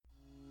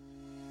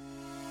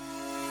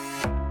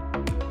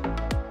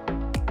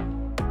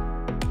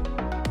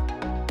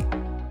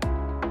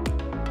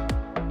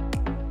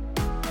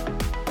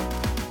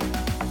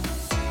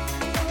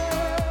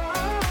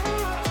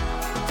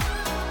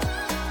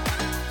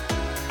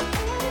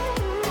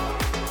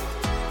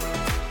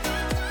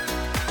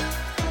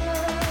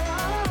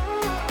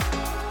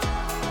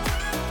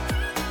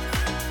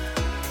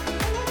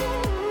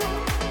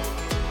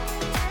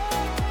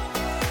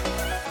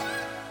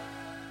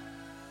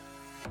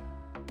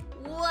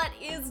What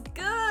is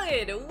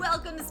good?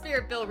 Welcome to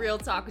Spirit-Filled Real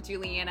Talk with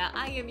Juliana.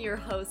 I am your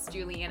host,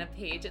 Juliana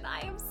Page, and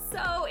I am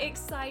so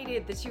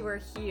excited that you are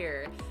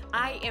here.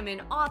 I am an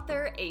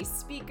author, a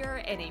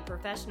speaker, and a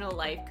professional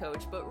life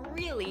coach, but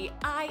really,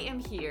 I am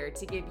here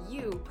to give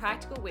you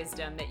practical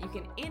wisdom that you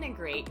can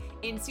integrate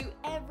into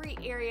every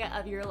area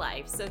of your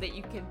life so that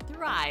you can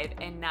thrive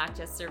and not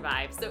just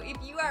survive. So if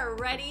you are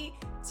ready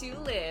to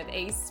live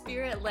a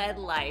spirit-led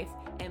life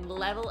and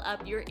level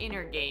up your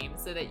inner game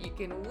so that you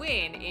can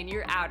win in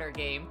your outer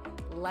game,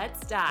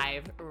 let's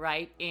dive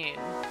right in.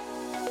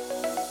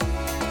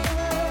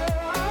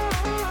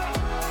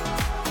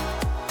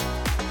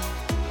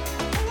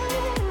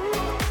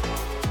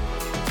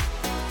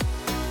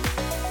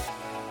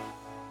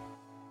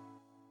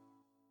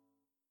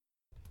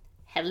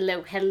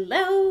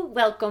 Hello.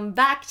 Welcome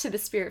back to the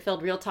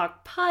Spirit-Filled Real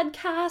Talk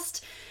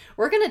podcast.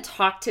 We're going to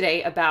talk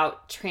today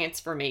about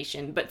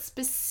transformation, but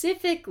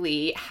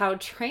specifically how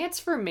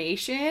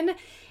transformation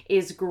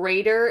is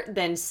greater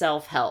than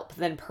self-help,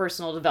 than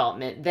personal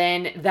development,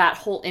 than that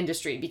whole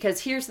industry.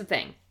 Because here's the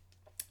thing.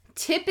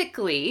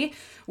 Typically,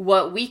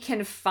 what we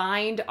can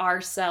find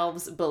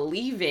ourselves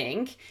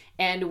believing,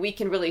 and we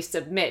can really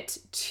submit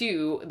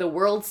to the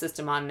world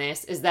system on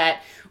this, is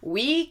that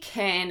we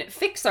can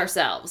fix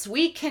ourselves.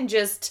 We can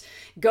just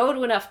go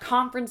to enough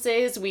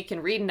conferences, we can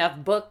read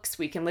enough books,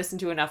 we can listen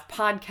to enough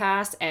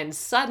podcasts, and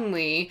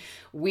suddenly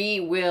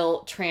we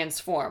will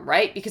transform,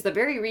 right? Because the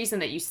very reason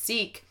that you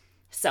seek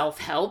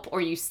self-help, or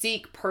you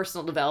seek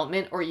personal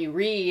development, or you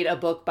read a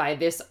book by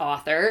this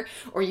author,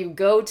 or you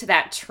go to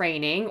that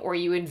training, or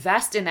you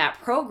invest in that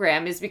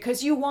program is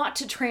because you want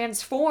to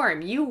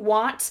transform. You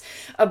want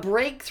a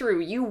breakthrough.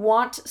 You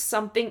want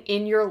something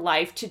in your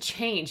life to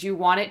change. You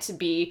want it to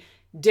be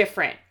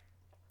different,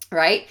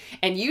 right?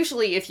 And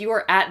usually if you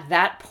are at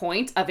that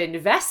point of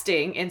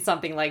investing in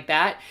something like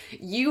that,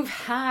 you've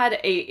had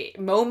a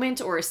moment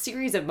or a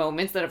series of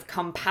moments that have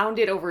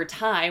compounded over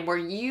time where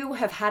you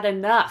have had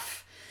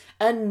enough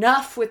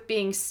with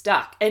being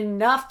stuck,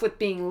 enough with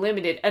being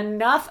limited,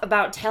 enough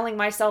about telling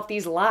myself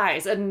these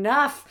lies,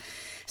 enough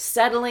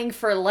settling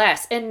for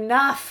less,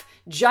 enough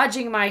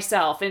judging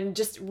myself and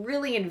just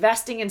really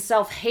investing in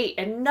self-hate,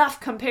 enough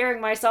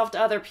comparing myself to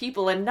other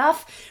people,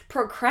 enough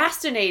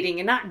procrastinating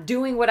and not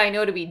doing what I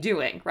know to be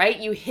doing, right?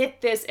 You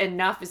hit this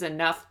enough is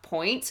enough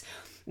point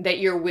that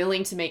you're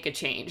willing to make a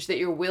change, that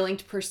you're willing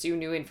to pursue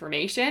new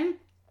information,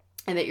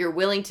 and that you're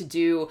willing to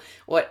do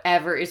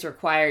whatever is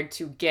required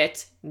to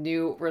get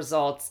new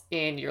results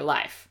in your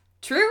life.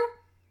 True?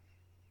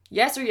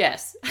 Yes or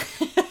yes?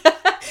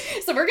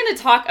 So we're going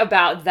to talk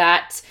about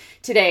that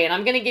today, and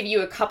I'm going to give you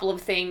a couple of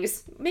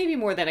things, maybe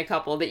more than a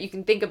couple, that you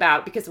can think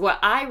about, because what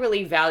I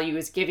really value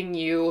is giving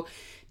you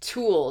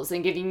tools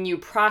and giving you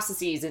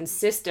processes and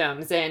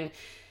systems and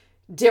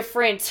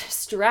different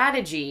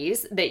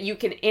strategies that you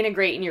can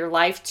integrate in your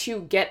life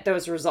to get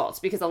those results.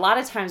 Because a lot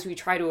of times we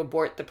try to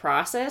abort the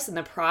process, and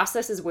the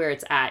process is where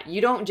it's at. You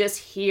don't just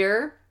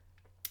hear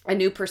a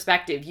new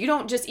perspective. You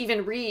don't just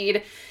even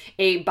read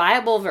a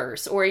Bible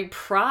verse or a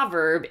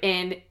proverb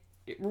and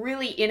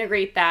really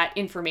integrate that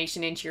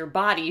information into your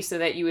body so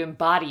that you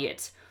embody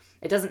it.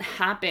 It doesn't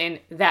happen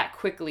that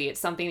quickly. It's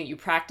something that you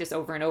practice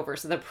over and over.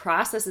 So the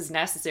process is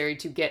necessary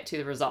to get to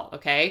the result,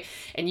 okay?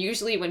 And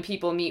usually when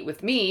people meet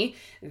with me,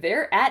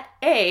 they're at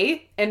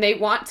A and they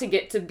want to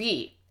get to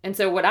B. And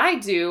so what I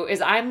do is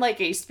I'm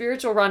like a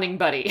spiritual running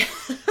buddy.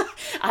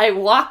 I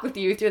walk with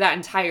you through that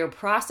entire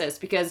process,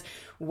 because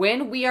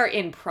when we are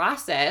in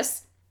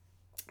process,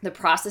 the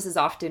process is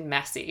often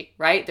messy,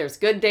 right? There's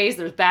good days,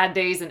 there's bad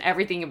days, and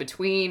everything in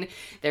between.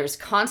 There's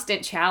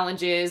constant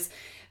challenges.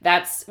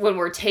 That's when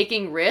we're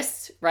taking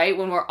risks, right?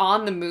 When we're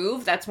on the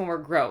move, that's when we're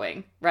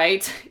growing,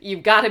 right?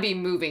 You've got to be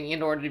moving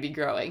in order to be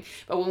growing.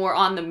 But when we're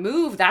on the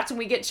move, that's when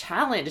we get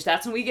challenged.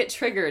 That's when we get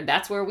triggered.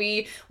 That's where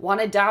we want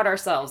to doubt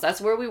ourselves.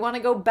 That's where we want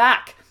to go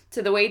back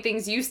to the way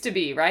things used to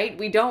be, right?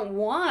 We don't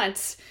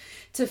want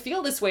to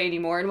feel this way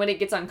anymore. And when it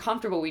gets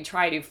uncomfortable, we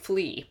try to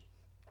flee,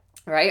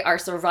 right? Our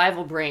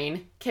survival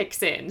brain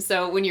kicks in.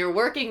 So when you're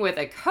working with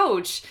a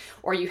coach,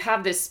 or you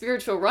have this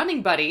spiritual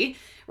running buddy,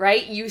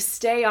 right? You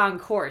stay on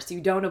course. You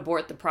don't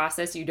abort the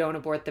process. You don't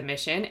abort the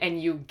mission,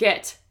 and you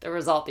get the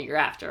result that you're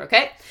after.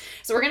 Okay.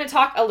 So we're going to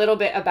talk a little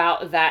bit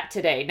about that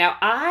today. Now,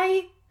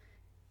 I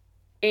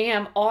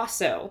am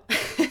also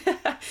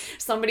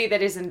somebody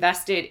that is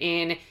invested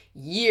in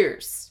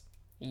years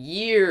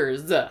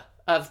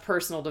of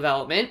personal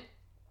development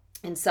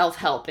and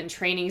self-help and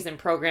trainings and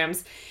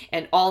programs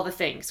and all the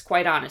things,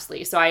 quite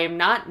honestly. So I am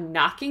not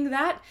knocking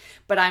that,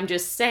 but I'm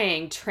just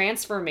saying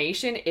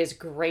transformation is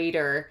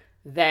greater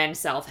than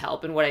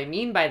self-help. And what I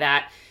mean by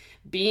that,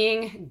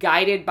 being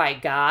guided by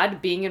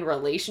God, being in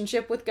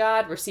relationship with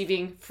God,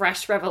 receiving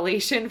fresh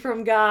revelation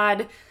from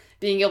God,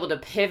 being able to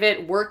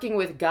pivot, working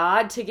with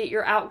God to get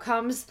your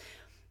outcomes,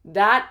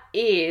 that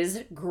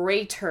is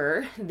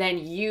greater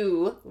than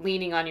you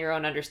leaning on your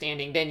own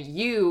understanding, than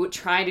you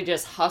trying to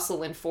just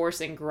hustle and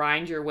force and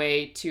grind your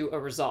way to a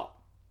result.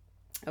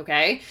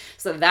 Okay?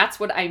 So that's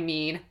what I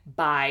mean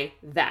by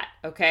that.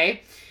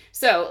 Okay?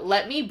 So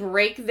let me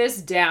break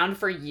this down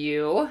for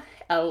you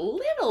a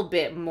little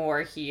bit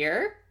more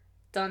here.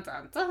 Dun,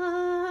 dun,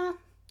 dun.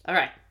 All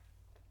right.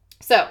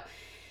 So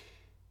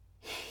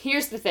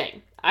here's the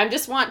thing. I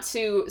just want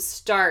to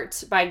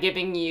start by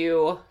giving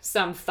you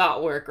some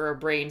thought work or a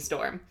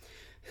brainstorm.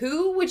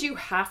 Who would you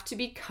have to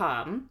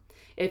become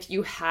if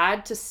you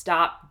had to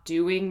stop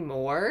doing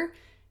more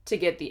to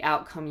get the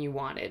outcome you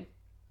wanted?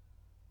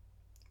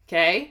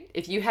 Okay?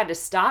 If you had to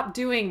stop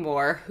doing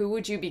more, who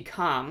would you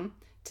become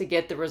to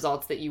get the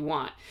results that you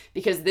want?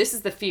 Because this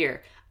is the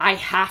fear. I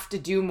have to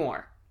do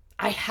more.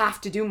 I have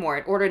to do more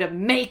in order to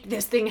make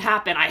this thing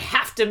happen. I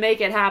have to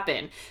make it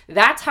happen.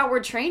 That's how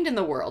we're trained in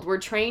the world. We're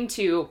trained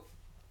to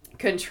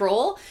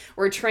control,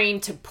 we're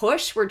trained to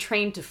push, we're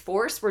trained to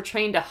force, we're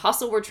trained to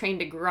hustle, we're trained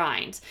to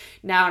grind.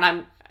 Now,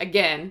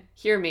 and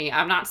hear me,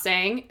 I'm not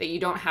saying that you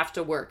don't have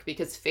to work,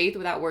 because faith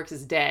without works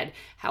is dead.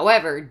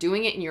 However,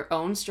 doing it in your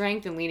own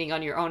strength and leaning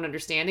on your own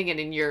understanding and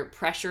in your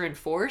pressure and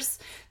force,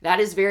 that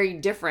is very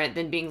different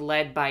than being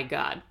led by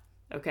God.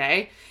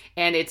 Okay?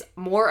 And it's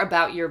more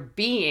about your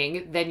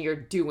being than your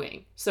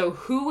doing. So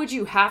who would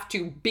you have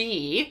to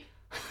be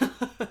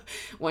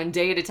one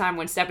day at a time,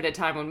 one step at a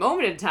time, one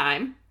moment at a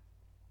time,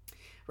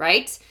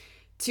 right?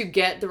 To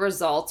get the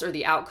results or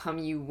the outcome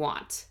you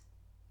want.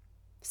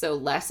 So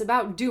less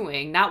about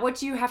doing, not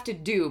what you have to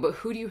do, but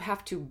who do you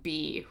have to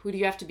be? Who do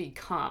you have to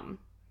become,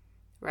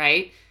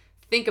 right?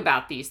 Think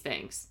about these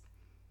things.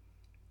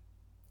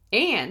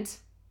 And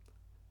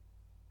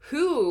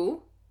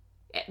who,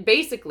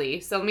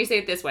 basically, so let me say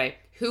it this way.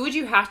 Who would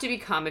you have to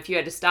become if you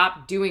had to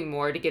stop doing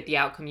more to get the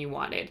outcome you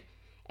wanted?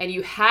 And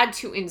you had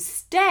to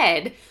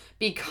instead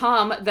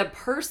become the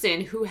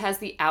person who has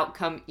the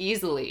outcome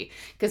easily.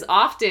 Because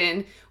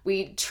often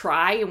we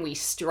try and we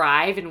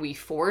strive and we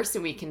force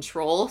and we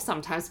control,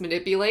 sometimes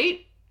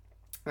manipulate,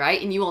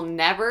 right? And you will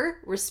never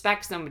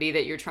respect somebody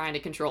that you're trying to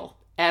control,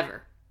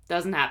 ever.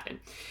 Doesn't happen.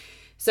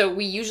 So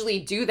we usually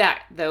do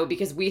that though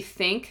because we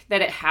think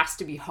that it has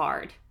to be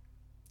hard.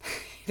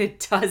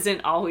 It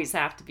doesn't always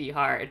have to be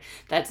hard.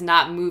 That's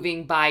not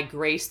moving by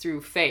grace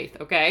through faith,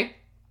 okay?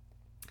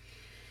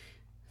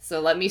 So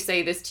let me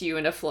say this to you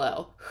in a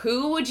flow.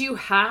 Who would you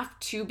have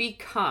to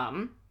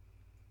become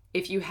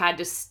if you had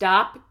to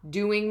stop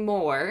doing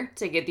more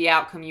to get the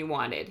outcome you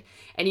wanted?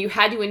 And you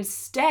had to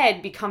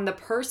instead become the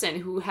person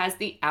who has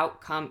the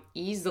outcome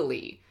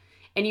easily.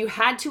 And you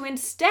had to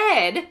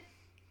instead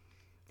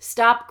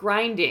stop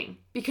grinding,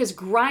 because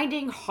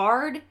grinding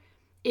hard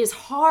is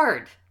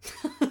hard.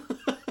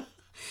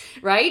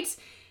 Right?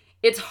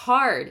 It's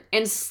hard,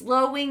 and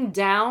slowing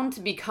down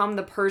to become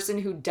the person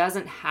who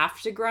doesn't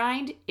have to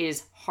grind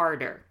is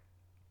harder.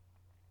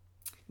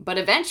 But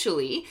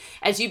eventually,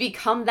 as you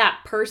become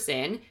that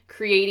person,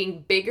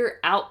 creating bigger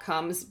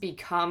outcomes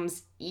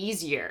becomes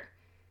easier.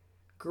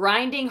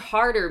 Grinding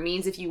harder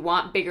means if you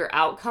want bigger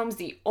outcomes,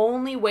 the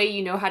only way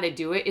you know how to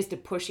do it is to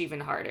push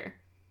even harder.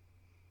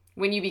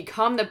 When you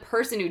become the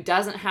person who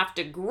doesn't have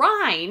to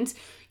grind,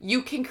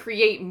 you can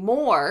create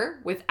more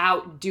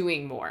without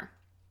doing more.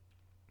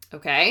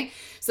 Okay,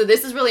 so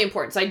this is really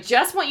important. So I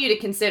just want you to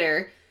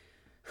consider,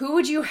 who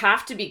would you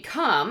have to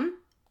become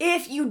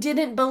if you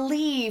didn't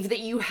believe that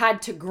you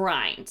had to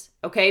grind?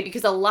 Okay,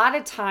 because a lot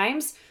of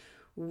times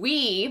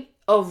we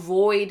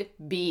avoid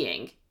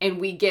being and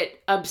we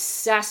get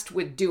obsessed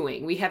with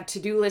doing. We have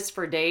to-do lists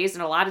for days,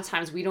 and a lot of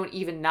times we don't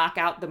even knock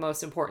out the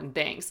most important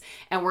things.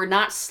 And we're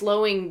not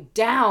slowing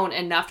down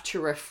enough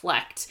to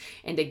reflect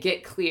and to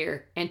get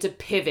clear and to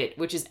pivot,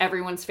 which is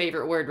everyone's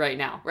favorite word right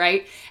now,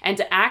 right? And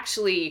to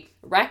actually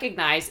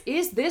recognize,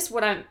 is this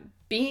what I'm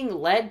being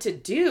led to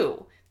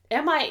do?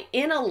 Am I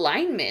in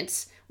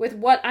alignment with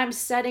what I'm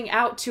setting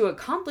out to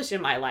accomplish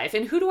in my life?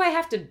 And who do I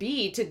have to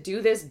be to do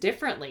this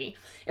differently?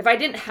 If I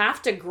didn't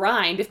have to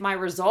grind, if my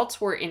results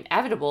were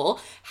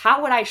inevitable,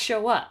 how would I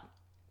show up?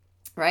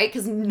 Right?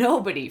 Because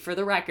nobody, for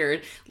the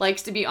record,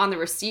 likes to be on the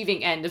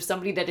receiving end of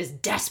somebody that is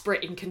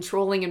desperate and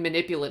controlling and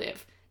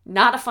manipulative.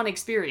 Not a fun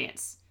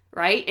experience,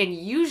 right? And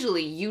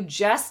usually you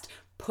just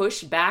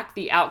push back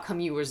the outcome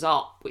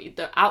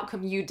the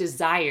outcome you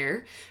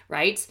desire,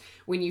 right?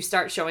 When you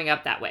start showing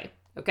up that way,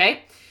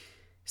 okay?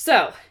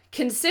 So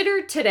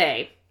consider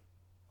today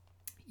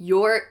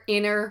your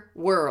inner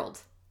world,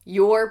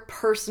 your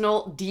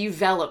personal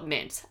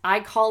development. I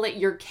call it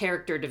your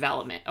character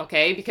development,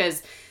 okay?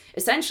 Because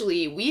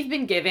essentially we've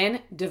been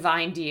given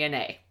divine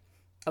DNA,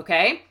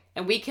 okay?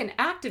 And we can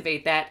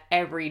activate that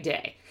every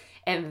day.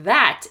 And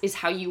that is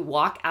how you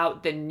walk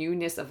out the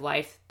newness of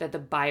life that the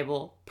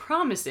Bible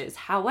promises.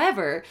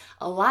 However,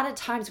 a lot of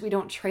times we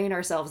don't train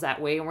ourselves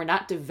that way, and we're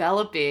not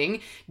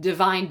developing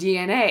divine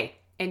DNA.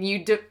 And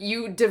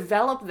you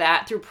develop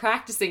that through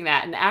practicing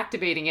that and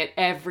activating it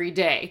every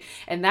day.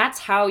 And that's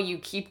how you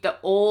keep the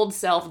old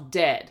self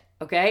dead,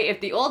 okay?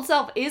 If the old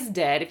self is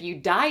dead, if you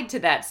died to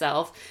that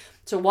self,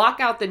 to walk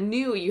out the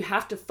new, you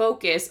have to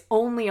focus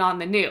only on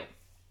the new.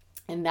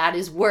 And that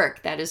is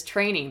work, that is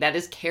training, that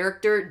is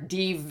character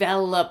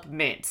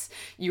development.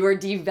 You are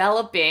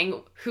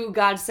developing who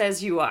God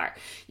says you are.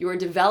 You are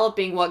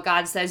developing what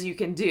God says you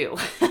can do.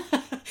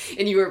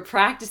 And you are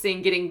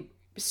practicing getting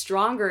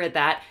stronger at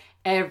that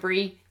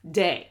every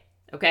day,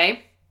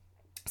 okay?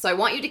 So I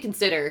want you to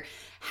consider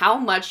how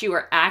much you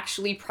are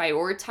actually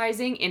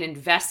prioritizing and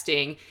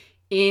investing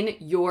in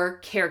your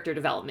character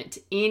development,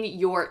 in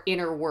your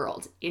inner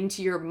world,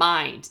 into your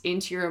mind,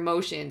 into your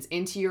emotions,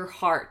 into your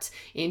heart,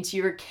 into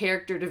your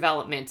character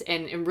development,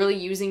 and really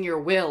using your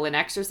will and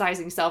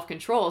exercising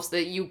self-control so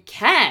that you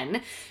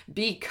can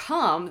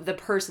become the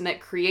person that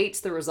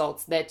creates the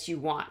results that you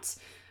want,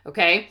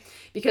 okay?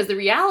 Because the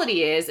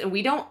reality is, and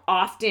we don't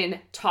often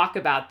talk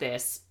about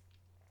this,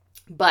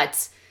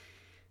 but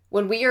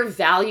when we are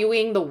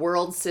valuing the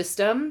world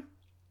system,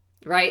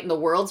 right, and the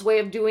world's way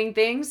of doing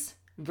things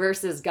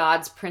versus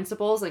God's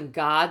principles and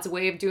God's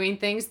way of doing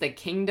things, the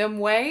kingdom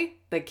way,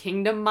 the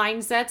kingdom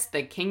mindsets,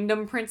 the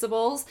kingdom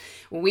principles,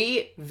 when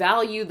we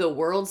value the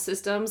world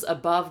systems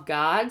above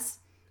God's,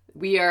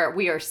 we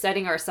are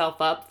setting ourselves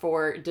up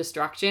for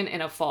destruction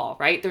and a fall,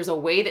 right? There's a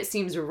way that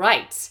seems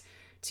right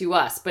to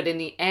us, but in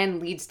the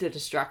end leads to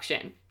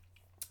destruction,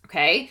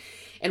 okay?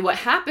 And what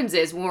happens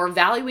is when we're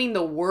valuing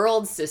the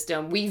world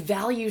system, we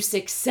value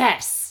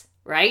success,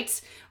 right?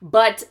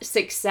 But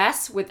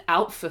success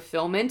without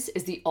fulfillment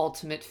is the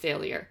ultimate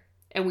failure.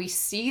 And we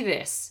see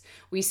this.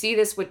 We see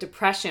this with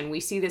depression. We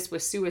see this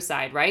with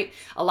suicide, right?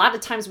 A lot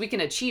of times we can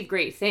achieve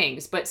great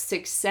things, but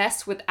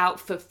success without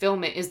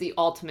fulfillment is the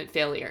ultimate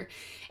failure.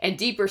 And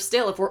deeper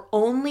still, if we're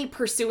only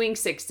pursuing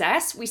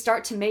success, we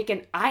start to make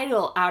an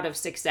idol out of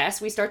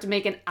success. We start to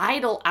make an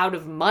idol out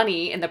of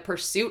money and the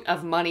pursuit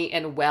of money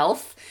and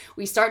wealth.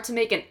 We start to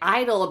make an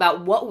idol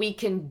about what we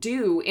can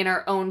do in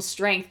our own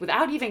strength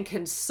without even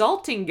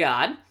consulting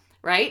God,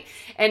 right?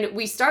 And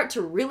we start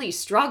to really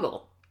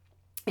struggle.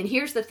 And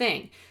here's the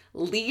thing,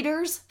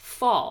 leaders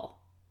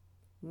fall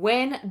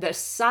when the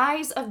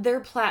size of their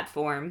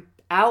platform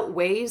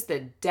outweighs the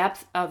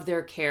depth of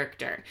their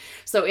character.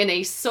 So in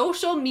a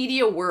social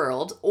media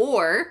world,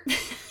 or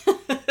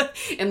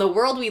in the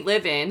world we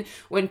live in,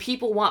 when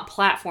people want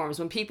platforms,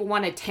 when people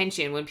want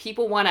attention, when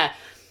people want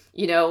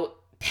to,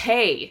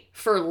 pay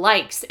for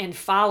likes and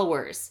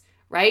followers,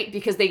 right?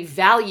 Because they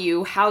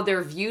value how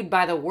they're viewed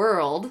by the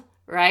world,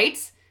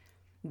 right?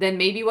 Than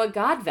maybe what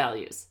God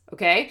values,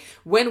 okay?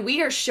 When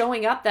we are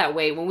showing up that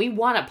way, when we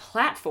want a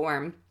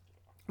platform,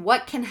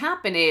 what can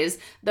happen is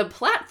the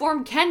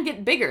platform can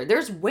get bigger.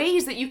 There's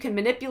ways that you can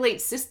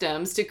manipulate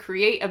systems to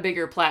create a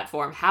bigger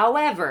platform.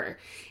 However,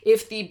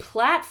 if the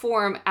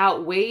platform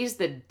outweighs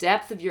the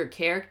depth of your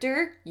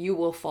character, you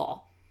will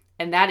fall.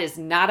 And that is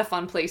not a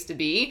fun place to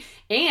be.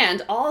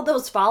 And all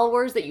those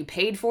followers that you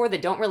paid for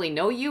that don't really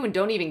know you and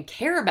don't even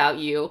care about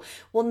you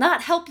will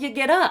not help you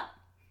get up.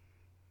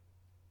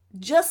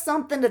 Just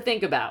something to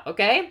think about,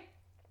 okay?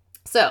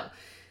 So,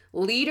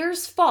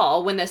 leaders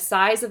fall when the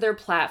size of their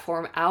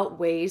platform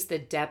outweighs the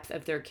depth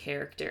of their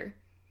character.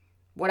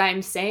 What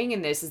I'm saying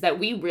in this is that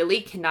we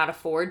really cannot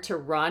afford to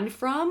run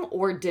from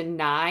or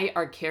deny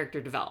our character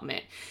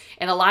development.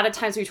 And a lot of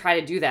times we try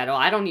to do that. Oh,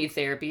 I don't need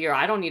therapy, or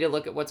I don't need to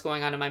look at what's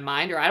going on in my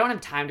mind, or I don't have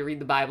time to read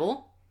the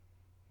Bible,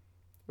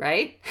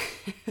 right?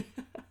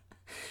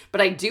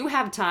 But I do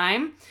have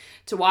time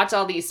to watch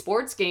all these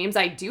sports games.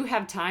 I do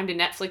have time to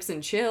Netflix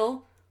and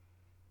chill.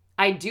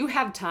 I do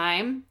have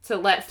time to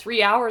let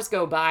 3 hours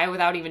go by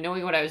without even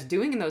knowing what I was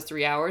doing in those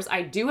 3 hours.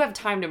 I do have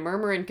time to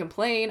murmur and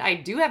complain. I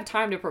do have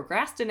time to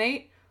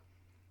procrastinate,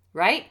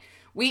 right?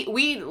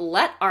 We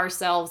let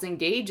ourselves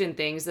engage in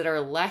things that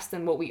are less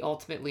than what we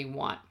ultimately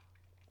want.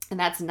 And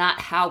that's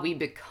not how we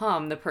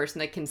become the person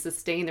that can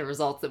sustain the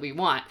results that we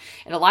want.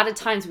 And a lot of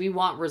times we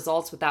want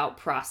results without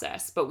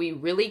process, but we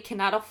really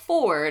cannot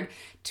afford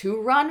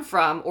to run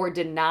from or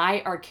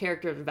deny our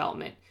character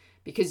development.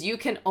 Because you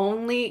can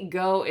only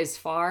go as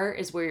far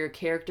as where your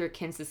character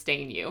can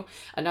sustain you.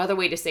 Another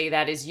way to say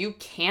that is you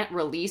can't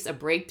release a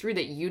breakthrough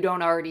that you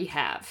don't already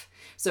have.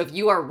 So if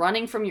you are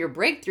running from your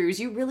breakthroughs,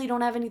 you really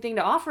don't have anything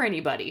to offer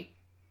anybody.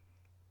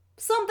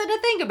 Something to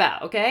think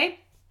about,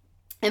 okay?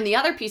 And the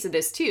other piece of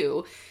this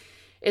too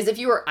is if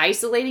you are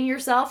isolating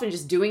yourself and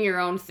just doing your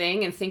own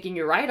thing and thinking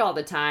you're right all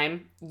the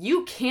time,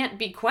 you can't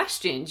be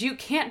questioned. You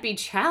can't be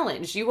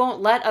challenged. You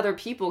won't let other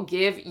people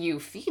give you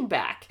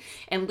feedback.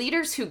 And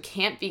leaders who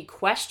can't be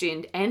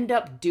questioned end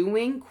up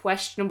doing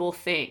questionable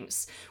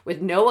things.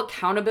 With no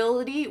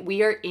accountability,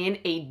 we are in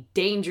a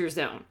danger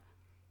zone.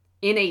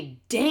 In a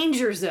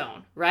danger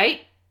zone, right?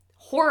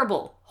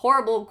 Horrible,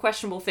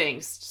 questionable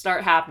things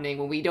start happening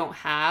when we don't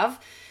have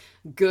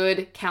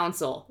good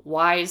counsel,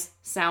 wise,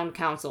 sound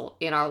counsel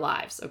in our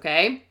lives,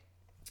 okay?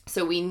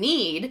 So we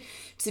need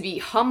to be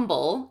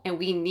humble and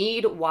we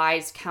need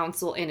wise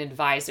counsel and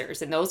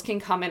advisors, and those can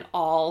come in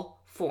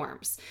all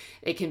forms.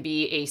 It can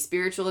be a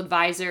spiritual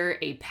advisor,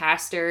 a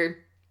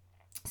pastor,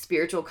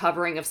 spiritual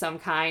covering of some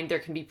kind. There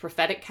can be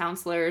prophetic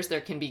counselors. There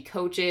can be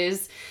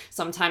coaches.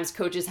 Sometimes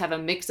coaches have a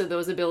mix of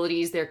those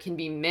abilities. There can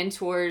be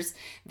mentors.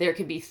 There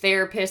can be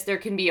therapists. There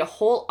can be a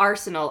whole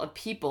arsenal of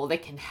people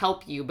that can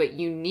help you, but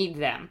you need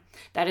them.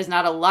 That is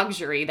not a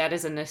luxury. That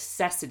is a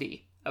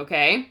necessity,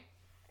 okay?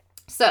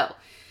 So,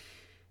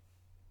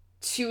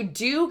 to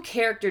do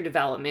character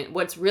development,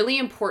 what's really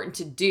important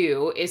to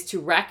do is to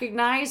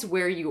recognize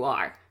where you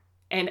are.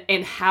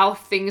 and how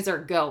things are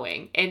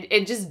going,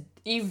 and just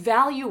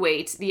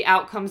evaluate the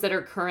outcomes that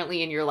are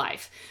currently in your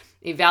life.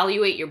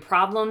 Evaluate your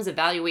problems,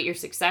 evaluate your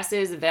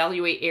successes,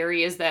 evaluate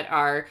areas that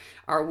are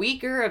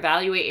weaker,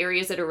 evaluate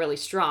areas that are really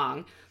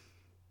strong.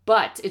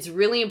 But it's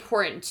really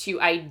important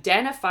to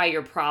identify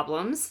your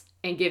problems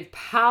and give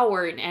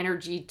power and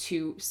energy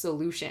to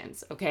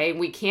solutions, okay?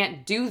 We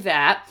can't do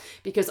that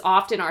because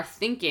often our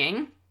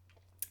thinking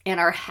and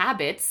our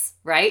habits,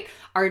 right,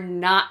 are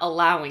not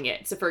allowing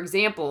it. So for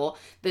example,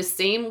 the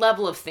same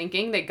level of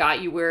thinking that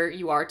got you where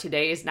you are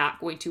today is not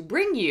going to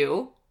bring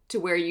you to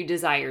where you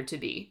desire to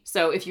be.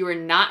 So if you are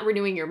not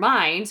renewing your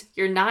mind,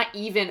 you're not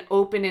even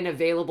open and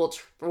available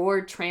for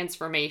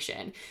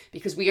transformation,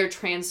 because we are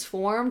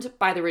transformed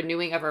by the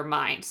renewing of our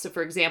mind. So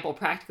for example,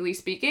 practically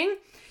speaking,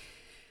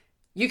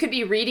 you could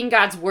be reading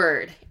God's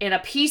word and a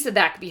piece of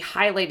that could be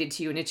highlighted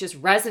to you and it's just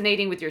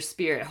resonating with your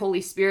spirit.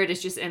 Holy Spirit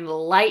is just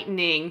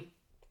enlightening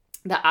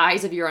the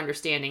eyes of your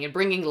understanding and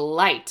bringing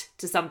light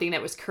to something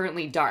that was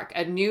currently dark,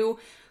 a new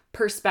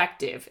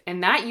perspective.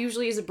 And that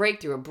usually is a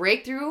breakthrough. A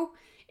breakthrough,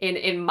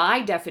 in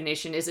my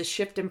definition, is a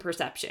shift in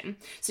perception.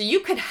 So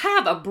you could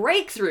have a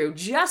breakthrough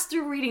just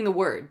through reading the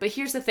word. But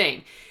here's the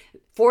thing.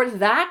 For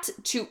that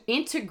to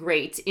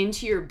integrate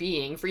into your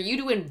being, for you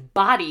to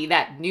embody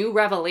that new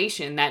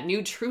revelation, that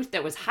new truth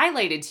that was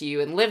highlighted to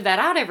you and live that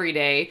out every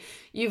day,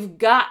 you've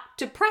got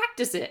to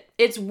practice it.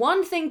 It's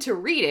one thing to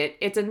read it,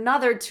 it's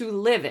another to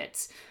live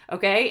it,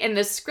 okay? And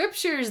the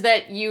scriptures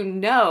that you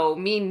know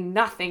mean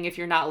nothing if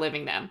you're not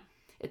living them.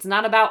 It's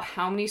not about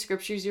how many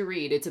scriptures you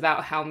read, it's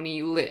about how many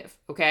you live,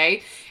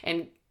 okay?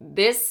 And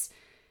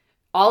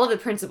all of the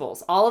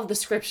principles, all of the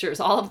scriptures,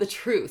 all of the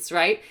truths,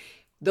 right?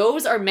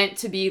 Those are meant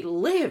to be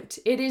lived.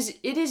 It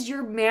is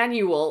your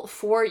manual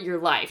for your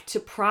life to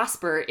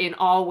prosper in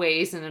all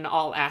ways and in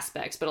all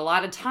aspects. But a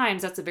lot of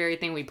times that's the very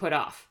thing we put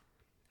off.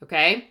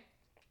 Okay?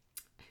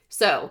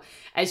 So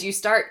as you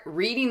start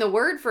reading the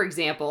word, for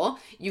example,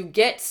 you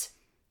get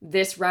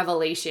this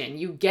revelation,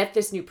 you get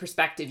this new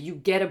perspective, you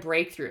get a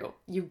breakthrough,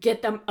 you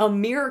get a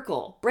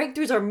miracle.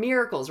 Breakthroughs are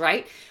miracles,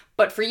 right?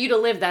 But for you to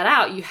live that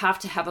out, you have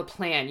to have a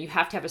plan. You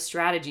have to have a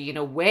strategy in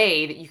a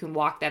way that you can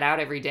walk that out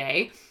every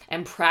day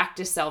and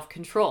practice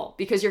self-control,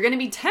 because you're going to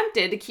be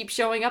tempted to keep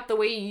showing up the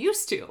way you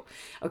used to,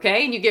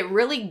 okay? And you get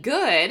really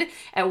good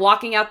at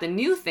walking out the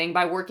new thing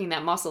by working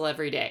that muscle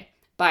every day,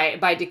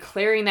 by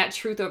declaring that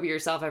truth over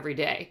yourself every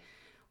day.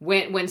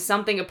 When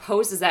something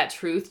opposes that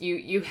truth,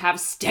 you have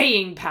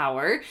staying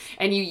power,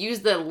 and you use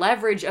the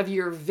leverage of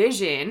your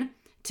vision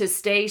to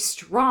stay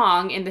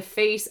strong in the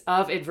face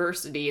of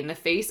adversity, in the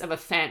face of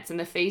offense, in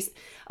the face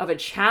of a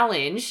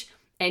challenge,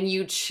 and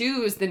you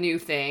choose the new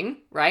thing,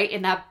 right?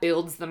 And that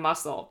builds the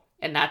muscle.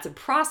 And that's a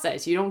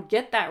process. You don't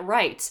get that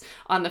right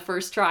on the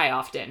first try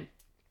often.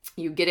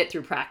 You get it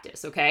through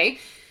practice, okay?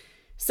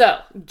 So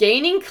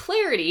gaining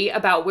clarity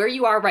about where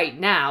you are right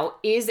now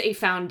is a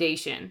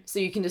foundation so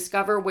you can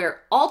discover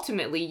where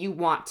ultimately you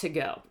want to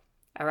go.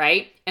 All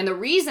right. And the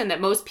reason that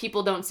most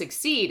people don't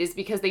succeed is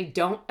because they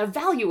don't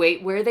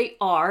evaluate where they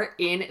are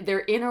in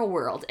their inner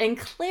world. And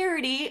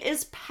clarity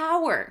is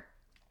power.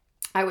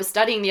 I was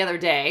studying the other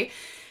day.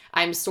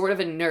 I'm sort of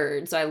a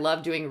nerd, so I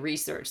love doing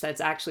research.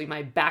 That's actually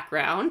my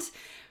background.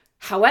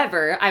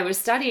 However, I was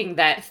studying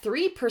that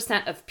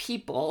 3% of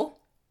people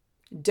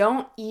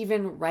don't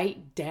even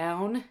write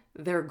down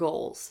their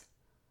goals.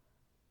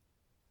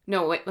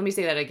 No, wait, let me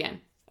say that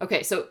again.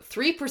 Okay, so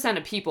 3%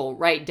 of people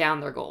write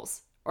down their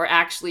goals, or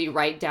actually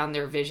write down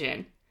their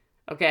vision,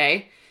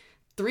 okay?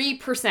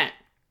 3%.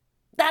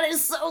 That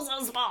is so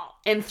small.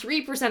 And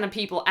 3% of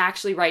people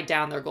actually write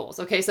down their goals,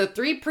 okay? So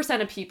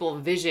 3% of people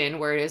vision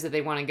where it is that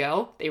they want to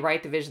go. They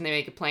write the vision, they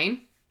make it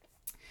plain.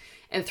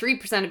 And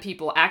 3% of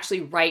people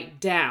actually write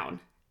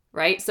down,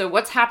 right? So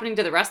what's happening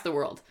to the rest of the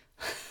world?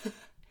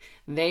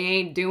 They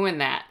ain't doing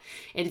that.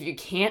 And if you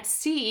can't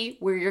see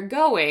where you're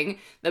going,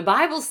 the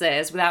Bible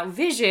says without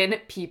vision,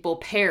 people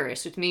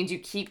perish, which means you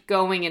keep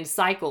going in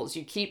cycles.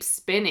 You keep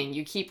spinning.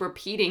 You keep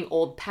repeating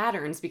old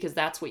patterns because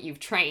that's what you've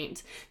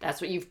trained.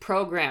 That's what you've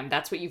programmed.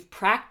 That's what you've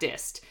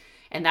practiced.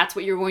 And that's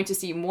what you're going to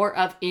see more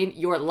of in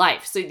your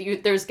life. So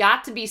there's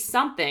got to be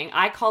something,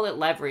 I call it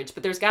leverage,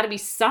 but there's got to be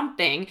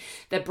something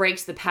that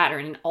breaks the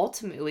pattern. And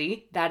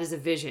ultimately, that is a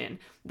vision.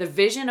 The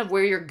vision of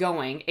where you're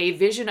going, a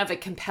vision of a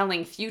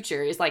compelling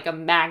future, is like a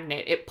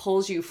magnet. It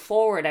pulls you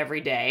forward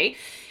every day,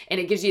 and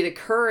it gives you the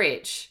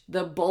courage,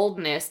 the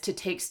boldness to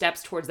take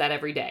steps towards that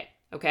every day,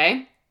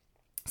 okay?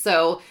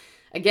 So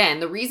again,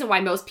 the reason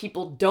why most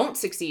people don't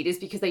succeed is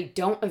because they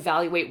don't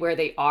evaluate where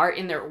they are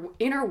in their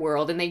inner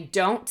world, and they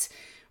don't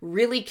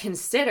really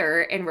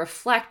consider and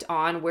reflect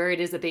on where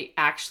it is that they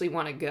actually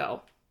want to go,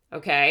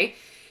 okay?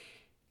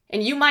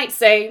 And you might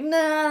say,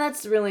 nah,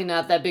 that's really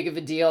not that big of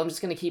a deal. I'm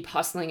just going to keep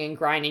hustling and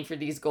grinding for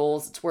these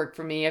goals. It's worked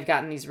for me. I've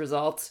gotten these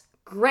results.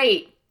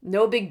 Great.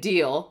 No big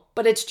deal.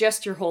 But it's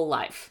just your whole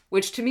life,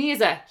 which to me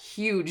is a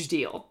huge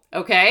deal,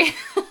 okay?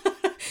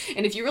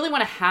 And if you really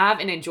want to have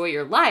and enjoy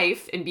your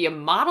life and be a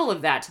model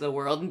of that to the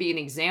world and be an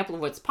example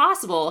of what's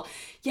possible,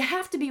 you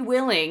have to be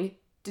willing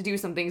to do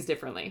some things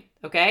differently,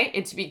 okay?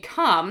 And to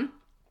become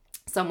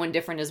someone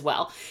different as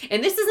well.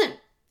 And this isn't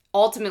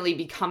ultimately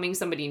becoming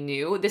somebody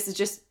new. This is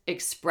just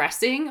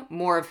expressing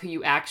more of who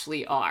you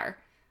actually are.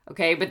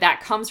 Okay. But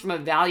that comes from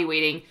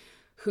evaluating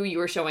who you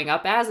are showing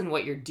up as and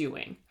what you're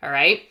doing. All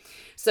right.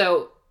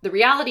 So the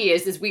reality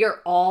is we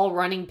are all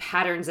running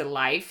patterns in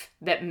life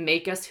that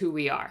make us who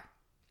we are.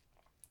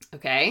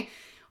 Okay.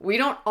 We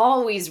don't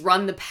always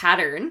run the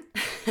pattern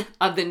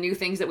of the new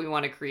things that we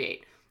want to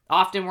create.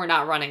 Often we're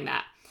not running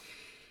that.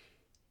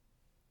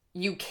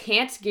 You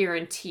can't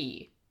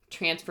guarantee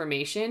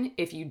transformation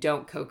if you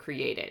don't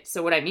co-create it.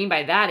 So what I mean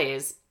by that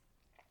is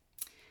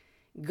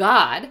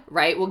God,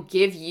 right, will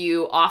give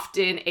you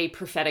often a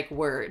prophetic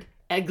word,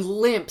 a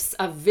glimpse,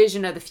 a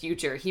vision of the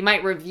future. He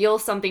might reveal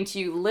something to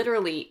you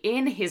literally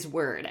in his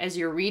word as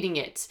you're reading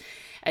it,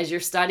 as you're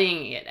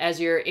studying it,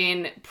 as you're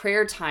in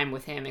prayer time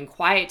with him and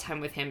quiet time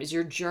with him, as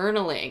you're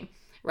journaling,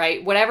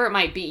 right? Whatever it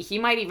might be. He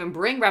might even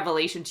bring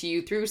revelation to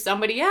you through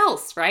somebody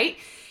else, right?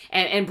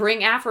 And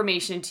bring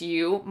affirmation to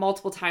you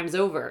multiple times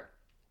over.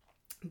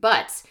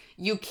 But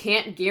you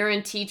can't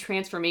guarantee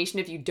transformation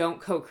if you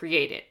don't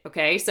co-create it,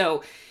 okay?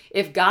 So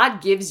if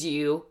God gives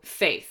you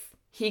faith,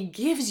 he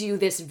gives you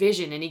this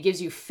vision and he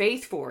gives you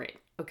faith for it,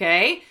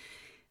 okay?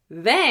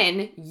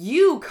 Then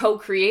you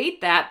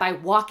co-create that by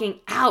walking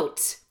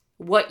out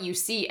what you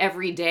see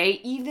every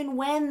day, even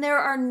when there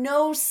are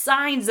no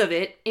signs of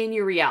it in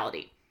your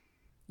reality.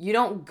 You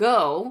don't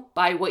go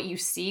by what you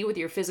see with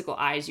your physical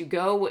eyes. You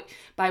go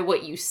by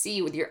what you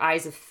see with your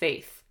eyes of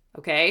faith,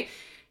 okay?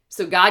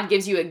 So God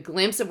gives you a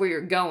glimpse of where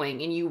you're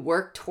going and you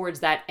work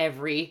towards that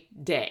every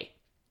day.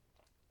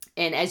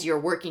 And as you're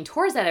working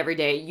towards that every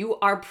day, you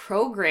are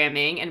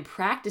programming and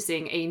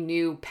practicing a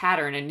new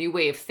pattern, a new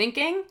way of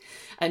thinking,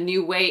 a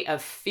new way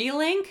of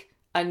feeling,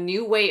 a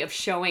new way of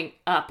showing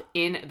up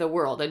in the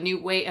world, a new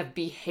way of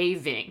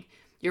behaving.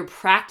 You're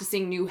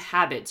practicing new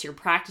habits. You're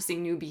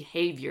practicing new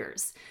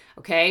behaviors,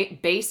 okay?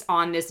 Based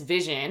on this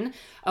vision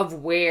of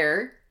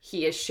where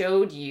he has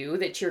showed you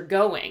that you're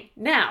going.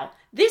 Now,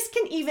 this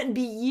can even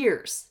be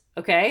years,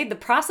 okay? The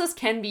process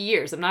can be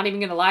years. I'm not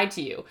even going to lie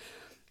to you.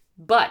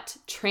 But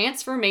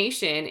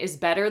transformation is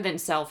better than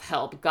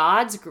self-help.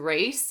 God's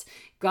grace,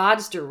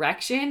 God's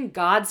direction,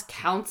 God's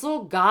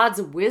counsel,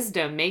 God's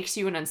wisdom makes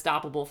you an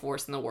unstoppable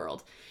force in the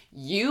world.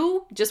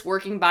 You just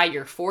working by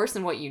your force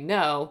and what you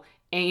know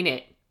ain't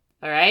it,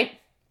 all right?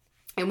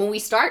 And when we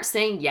start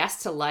saying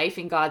yes to life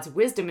and God's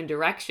wisdom and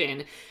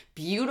direction,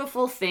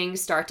 beautiful things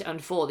start to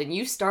unfold and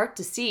you start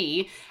to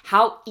see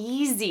how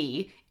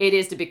easy it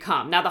is to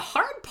become. Now, the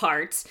hard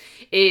part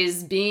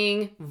is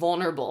being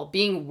vulnerable,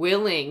 being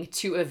willing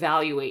to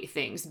evaluate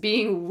things,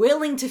 being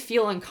willing to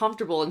feel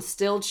uncomfortable and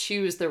still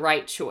choose the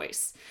right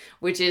choice,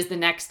 which is the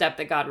next step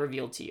that God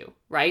revealed to you,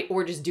 right?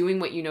 Or just doing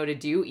what you know to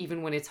do,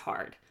 even when it's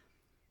hard,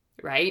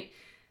 right?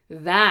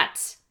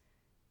 That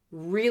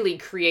really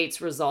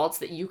creates results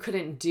that you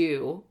couldn't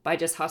do by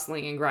just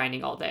hustling and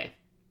grinding all day.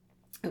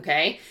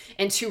 Okay?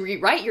 And to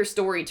rewrite your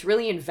story, to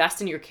really invest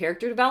in your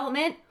character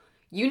development,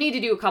 you need to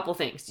do a couple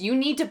things. You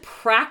need to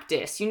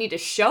practice. You need to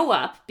show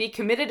up, be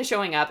committed to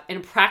showing up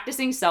and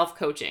practicing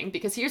self-coaching,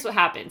 because here's what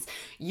happens.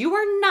 You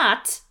are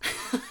not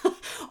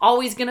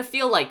always going to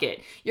feel like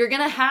it. You're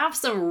going to have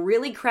some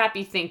really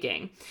crappy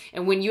thinking.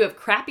 And when you have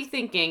crappy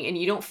thinking and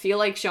you don't feel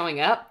like showing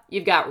up,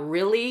 you've got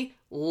really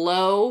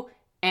low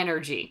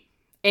energy.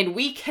 And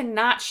we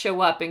cannot show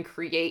up and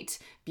create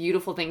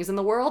beautiful things in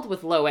the world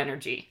with low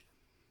energy.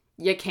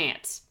 You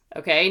can't,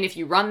 okay? And if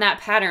you run that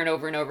pattern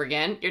over and over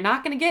again, you're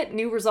not going to get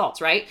new results,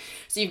 right?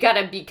 So you've got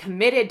to be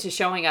committed to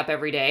showing up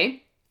every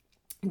day,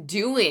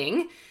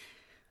 doing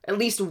at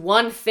least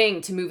one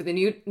thing to move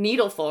the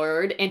needle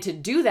forward. And to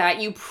do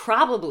that, you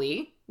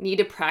probably need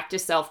to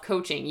practice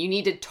self-coaching. You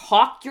need to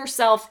talk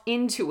yourself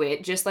into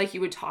it just like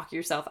you would talk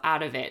yourself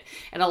out of it.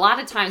 And a lot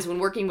of times when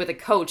working with a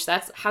coach,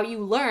 that's how you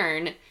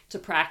learn to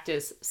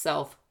practice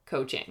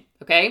self-coaching,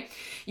 okay?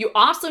 You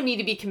also need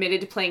to be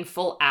committed to playing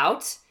full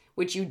out,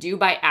 which you do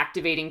by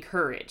activating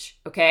courage,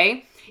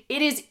 okay?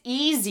 It is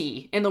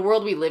easy in the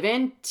world we live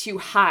in to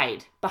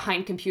hide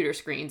behind computer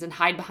screens and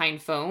hide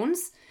behind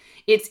phones.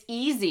 It's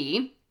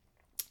easy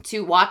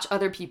to watch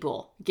other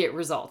people get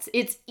results.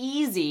 It's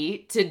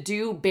easy to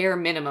do bare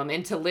minimum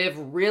and to live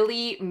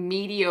really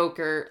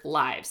mediocre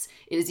lives.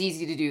 It is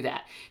easy to do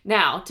that.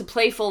 Now, to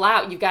play full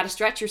out, you've got to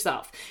stretch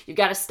yourself. You've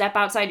got to step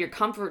outside your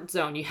comfort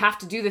zone. You have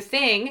to do the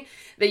thing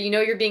that you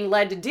know you're being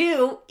led to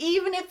do,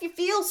 even if you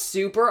feel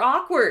super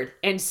awkward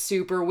and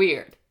super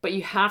weird. But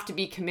you have to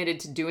be committed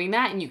to doing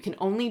that, and you can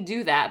only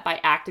do that by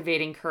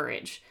activating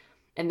courage.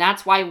 And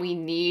that's why we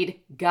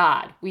need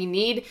God. We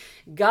need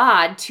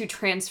God to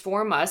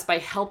transform us by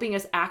helping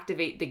us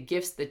activate the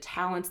gifts, the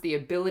talents, the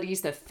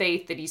abilities, the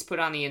faith that he's put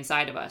on the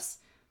inside of us,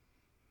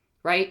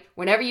 right?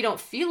 Whenever you don't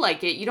feel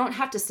like it, you don't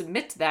have to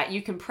submit to that.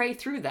 You can pray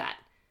through that,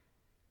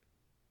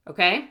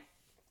 okay?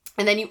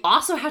 And then you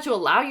also have to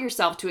allow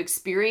yourself to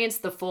experience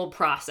the full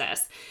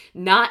process,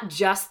 not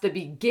just the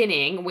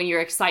beginning when your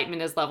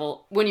excitement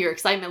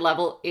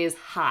level is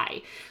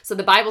high. So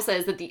the Bible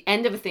says that the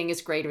end of a thing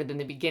is greater than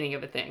the beginning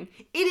of a thing.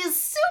 It is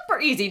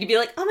super easy to be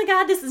like, oh my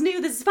God, this is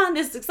new, this is fun,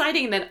 this is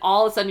exciting. And then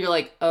all of a sudden you're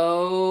like,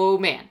 oh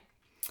man,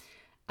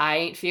 I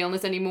ain't feeling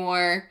this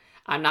anymore.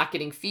 I'm not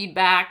getting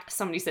feedback.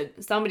 Somebody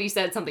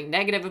said something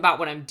negative about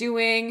what I'm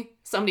doing.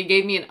 Somebody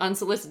gave me an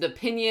unsolicited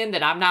opinion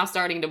that I'm now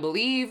starting to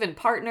believe and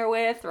partner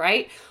with,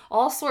 right?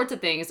 All sorts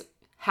of things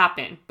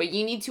happen, but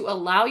you need to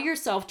allow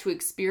yourself to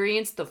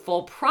experience the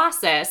full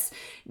process,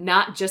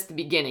 not just the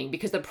beginning,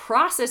 because the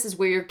process is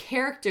where your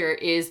character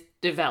is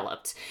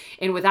developed.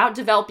 And without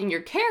developing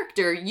your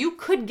character, you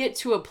could get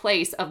to a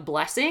place of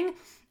blessing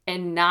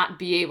and not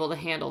be able to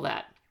handle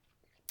that.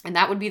 And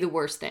that would be the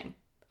worst thing.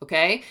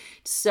 Okay?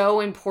 It's so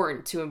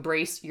important to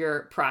embrace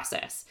your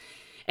process.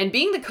 And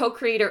being the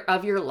co-creator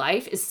of your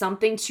life is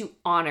something to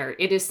honor.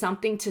 It is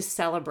something to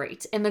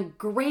celebrate. And the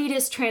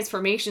greatest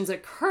transformations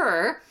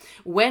occur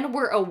when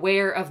we're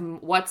aware of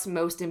what's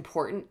most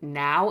important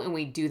now and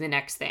we do the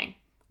next thing.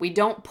 We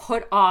don't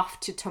put off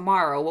to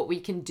tomorrow what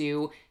we can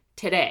do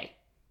today.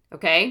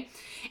 Okay?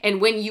 And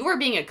when you are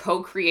being a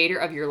co-creator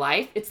of your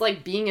life, it's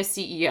like being a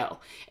CEO.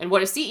 And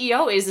what a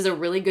CEO is a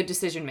really good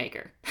decision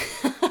maker.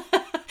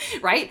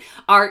 Right?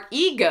 Our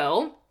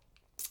ego,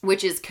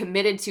 which is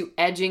committed to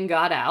edging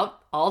God out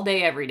all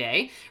day, every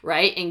day,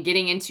 right? And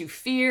getting into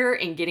fear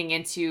and getting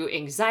into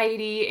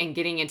anxiety and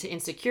getting into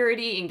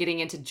insecurity and getting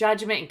into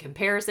judgment and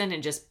comparison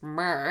and just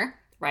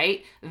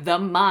right? The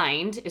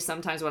mind is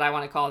sometimes what I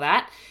want to call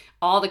that.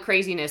 All the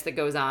craziness that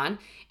goes on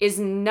is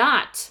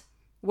not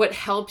what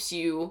helps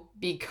you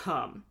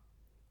become,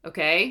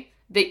 okay?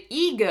 The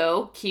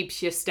ego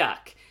keeps you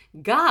stuck.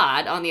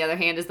 God, on the other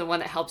hand, is the one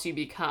that helps you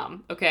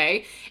become,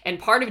 okay? And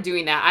part of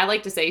doing that, I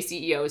like to say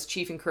CEO is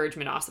Chief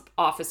Encouragement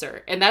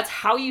Officer. And that's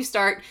how you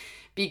start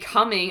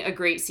becoming a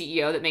great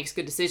CEO that makes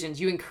good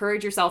decisions. You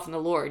encourage yourself in the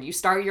Lord. You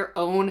start your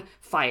own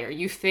fire.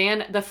 You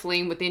fan the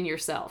flame within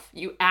yourself.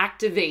 You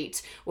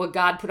activate what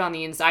God put on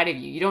the inside of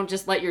you. You don't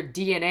just let your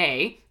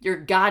DNA, your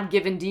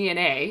God-given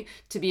DNA,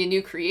 to be a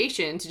new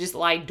creation, to just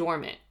lie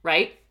dormant,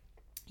 right?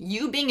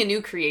 You being a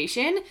new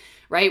creation,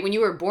 right? When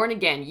you were born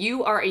again,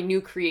 you are a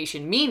new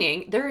creation,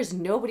 meaning there is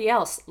nobody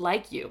else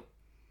like you.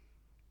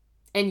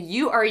 And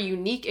you are a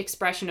unique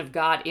expression of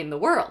God in the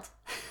world.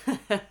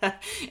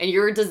 And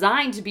you're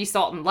designed to be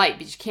salt and light,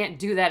 but you can't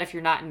do that if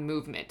you're not in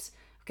movement,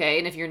 okay?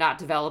 And if you're not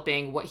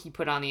developing what he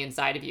put on the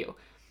inside of you.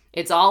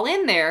 It's all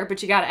in there,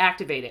 but you got to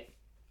activate it,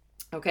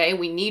 okay?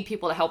 We need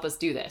people to help us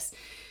do this.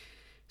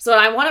 So what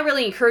I want to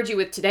really encourage you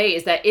with today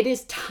is that it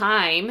is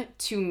time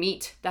to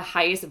meet the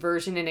highest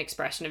version and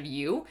expression of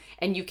you,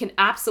 and you can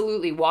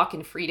absolutely walk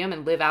in freedom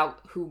and live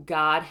out who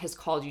God has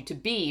called you to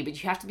be,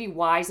 but you have to be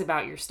wise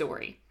about your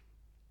story.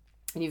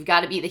 And you've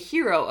got to be the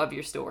hero of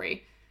your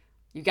story.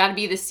 You've got to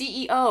be the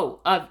CEO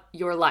of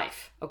your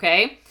life,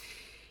 okay?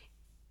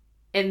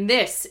 And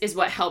this is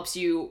what helps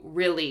you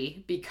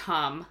really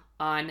become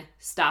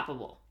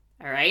unstoppable,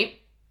 all right?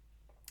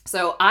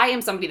 So I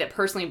am somebody that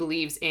personally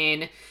believes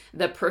in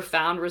the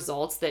profound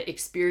results that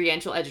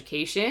experiential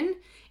education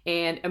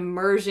and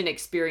immersion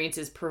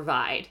experiences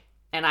provide.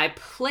 And I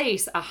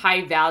place a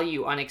high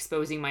value on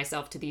exposing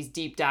myself to these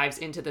deep dives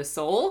into the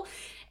soul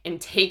and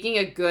taking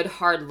a good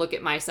hard look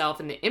at myself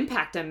and the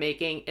impact I'm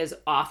making as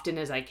often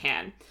as I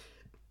can.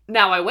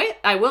 Now,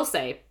 I will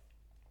say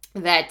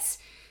that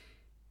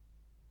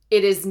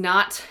it is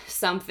not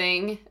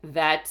something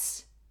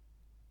that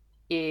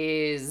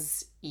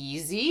is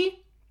easy.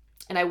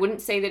 And I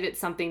wouldn't say that it's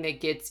something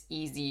that gets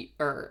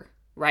easier,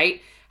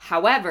 right?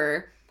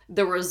 However,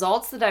 the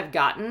results that I've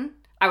gotten,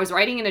 I was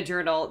writing in a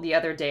journal the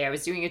other day. I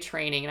was doing a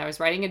training and I was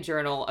writing a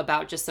journal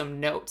about just some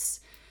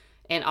notes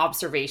and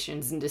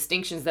observations and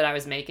distinctions that I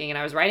was making. And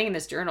I was writing in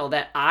this journal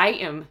that I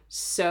am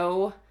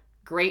so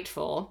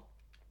grateful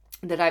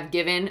that I've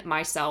given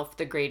myself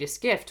the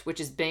greatest gift, which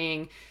is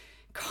being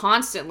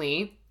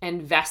constantly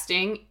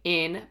investing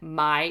in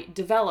my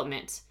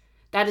development.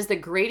 That is the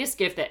greatest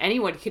gift that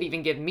anyone could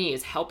even give me,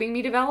 is helping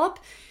me develop.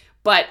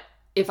 But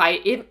if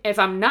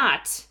I'm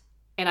not,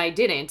 and I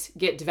didn't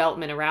get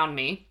development around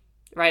me,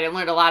 right? I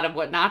learned a lot of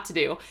what not to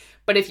do.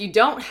 But if you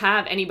don't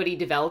have anybody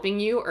developing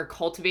you or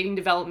cultivating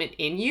development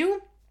in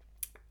you,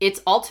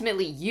 it's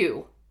ultimately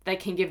you that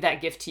can give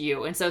that gift to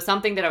you. And so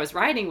something that I was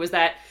writing was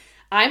that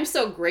I'm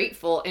so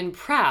grateful and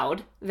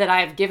proud that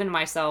I've given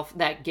myself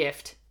that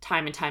gift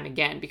time and time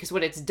again, because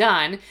what it's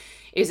done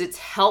is it's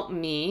helped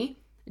me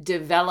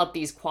develop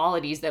these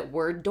qualities that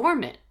were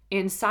dormant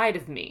inside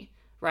of me,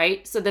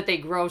 right? So that they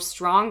grow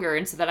stronger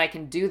and so that I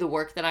can do the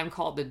work that I'm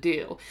called to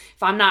do.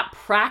 If I'm not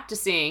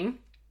practicing,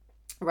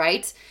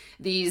 right,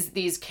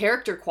 these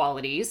character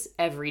qualities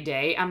every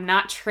day, I'm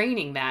not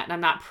training that and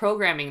I'm not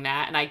programming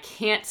that, and I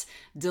can't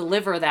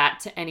deliver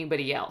that to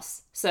anybody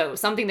else. So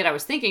something that I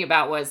was thinking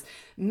about was,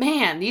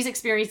 man, these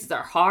experiences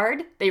are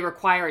hard. They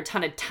require a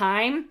ton of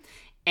time,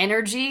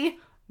 energy,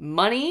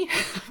 money,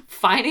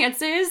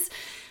 finances,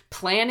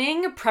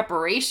 planning,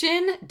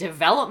 preparation,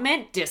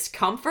 development,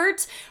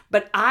 discomfort,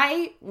 but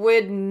I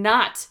would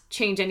not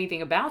change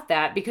anything about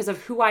that because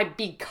of who I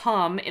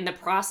become in the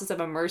process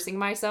of immersing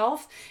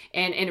myself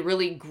and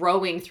really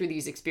growing through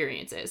these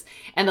experiences.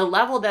 And the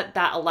level that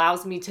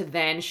allows me to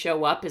then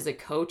show up as a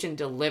coach and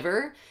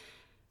deliver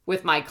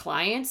with my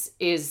clients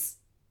is,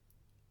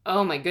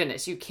 oh my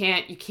goodness, you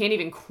can't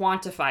even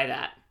quantify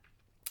that.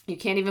 You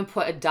can't even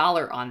put a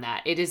dollar on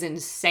that. It is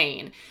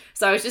insane.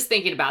 So I was just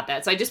thinking about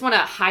that. So I just want to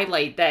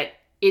highlight that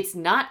it's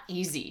not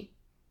easy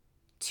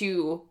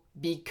to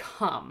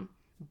become,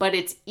 but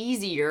it's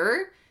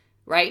easier,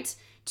 right,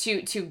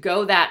 to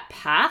go that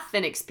path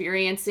than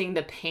experiencing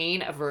the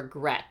pain of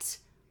regret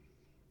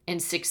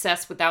and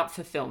success without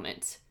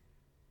fulfillment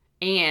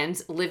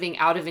and living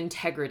out of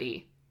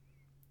integrity,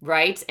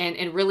 right?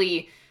 And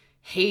really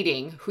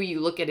hating who you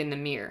look at in the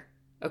mirror.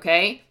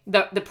 Okay?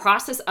 The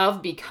process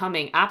of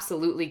becoming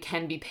absolutely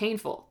can be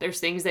painful.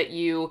 There's things that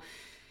you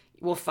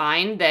will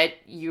find that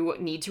you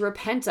need to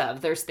repent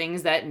of. There's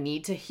things that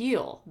need to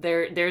heal.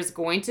 There's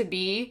going to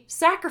be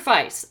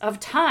sacrifice of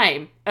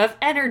time, of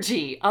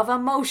energy, of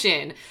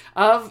emotion,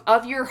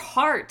 of your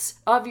heart,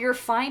 of your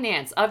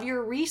finance, of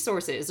your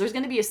resources. There's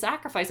going to be a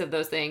sacrifice of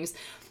those things.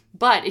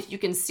 But if you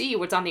can see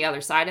what's on the other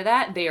side of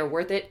that, they are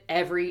worth it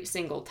every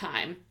single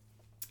time.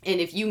 And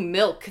if you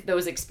milk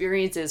those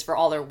experiences for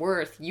all they're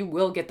worth, you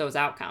will get those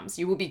outcomes.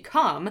 You will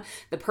become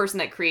the person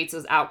that creates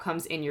those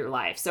outcomes in your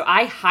life. So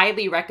I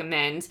highly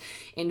recommend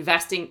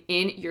investing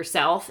in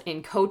yourself,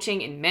 in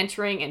coaching and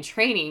mentoring and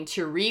training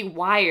to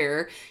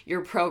rewire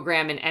your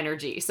program and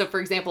energy. So for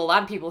example, a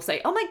lot of people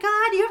say, oh my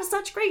God, you have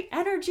such great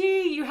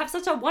energy. You have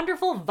such a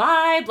wonderful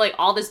vibe, like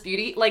all this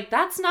beauty. Like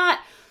that's not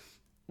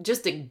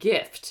just a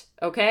gift,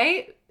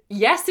 okay?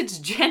 Yes, it's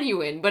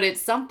genuine, but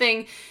it's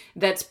something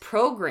that's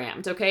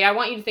programmed, okay? I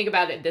want you to think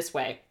about it this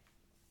way.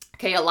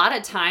 Okay, a lot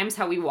of times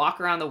how we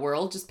walk around the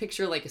world, just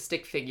picture like a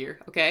stick figure,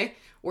 okay?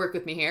 Work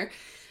with me here.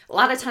 A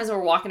lot of times when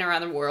we're walking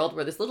around the world,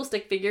 we're this little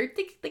stick figure,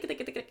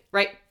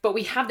 right? But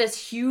we have this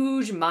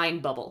huge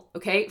mind bubble,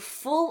 okay?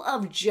 Full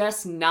of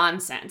just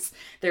nonsense.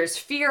 There's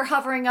fear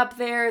hovering up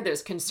there.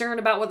 There's concern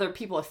about whether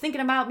people are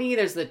thinking about me.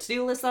 There's the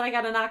to-do list that I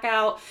got to knock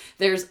out.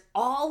 There's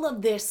all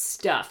of this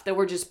stuff that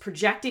we're just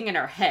projecting in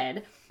our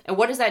head. And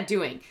what is that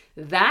doing?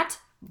 That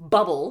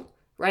bubble,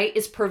 right,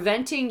 is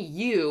preventing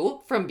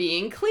you from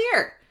being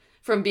clear,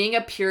 from being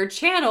a pure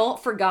channel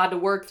for God to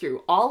work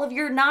through. All of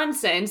your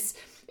nonsense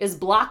is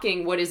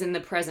blocking what is in the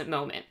present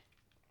moment,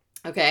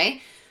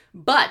 okay?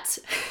 But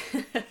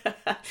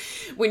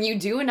when you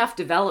do enough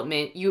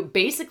development, you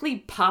basically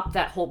pop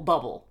that whole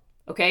bubble,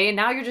 okay? And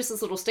now you're just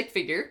this little stick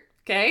figure,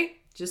 okay?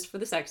 Just for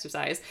this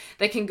exercise,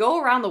 that can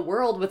go around the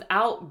world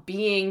without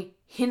being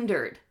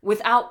hindered,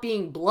 without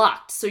being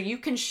blocked. So you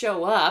can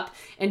show up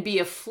and be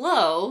a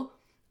flow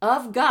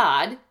of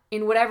God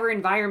in whatever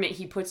environment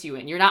he puts you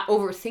in. You're not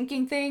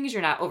overthinking things.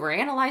 You're not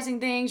overanalyzing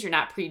things. You're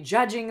not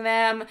prejudging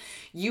them.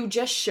 You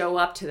just show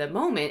up to the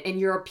moment and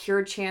you're a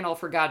pure channel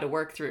for God to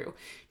work through.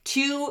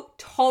 Two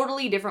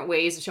totally different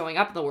ways of showing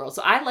up in the world.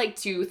 So I like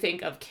to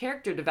think of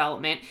character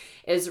development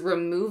as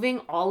removing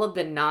all of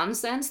the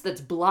nonsense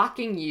that's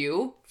blocking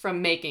you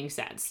from making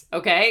sense,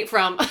 okay?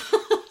 From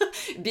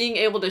being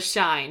able to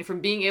shine,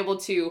 from being able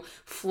to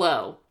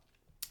flow,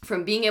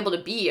 from being able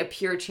to be a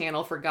pure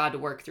channel for God to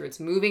work through. It's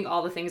moving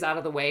all the things out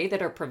of the way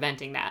that are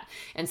preventing that.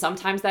 And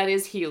sometimes that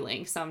is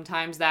healing.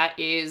 Sometimes that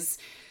is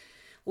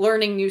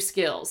learning new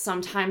skills.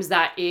 Sometimes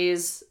that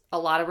is a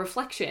lot of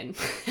reflection.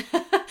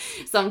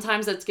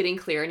 Sometimes that's getting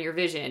clear in your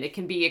vision. It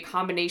can be a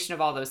combination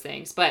of all those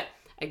things. But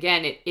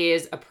again, it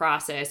is a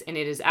process and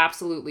it is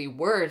absolutely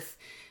worth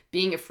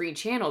being a free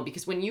channel,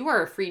 because when you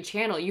are a free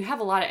channel, you have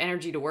a lot of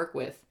energy to work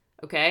with,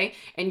 okay?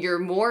 And you're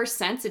more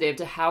sensitive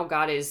to how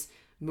God is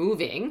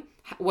moving,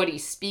 what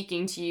he's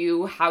speaking to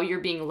you, how you're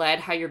being led,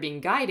 how you're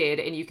being guided,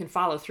 and you can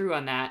follow through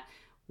on that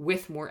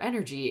with more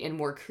energy and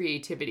more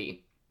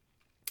creativity.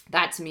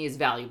 That to me is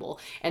valuable.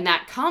 And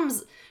that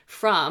comes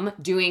from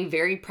doing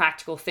very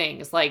practical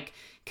things like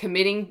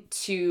committing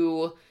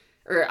to,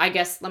 or I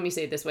guess, let me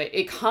say it this way.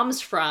 It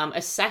comes from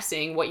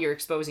assessing what you're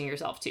exposing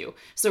yourself to.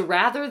 So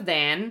rather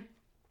than,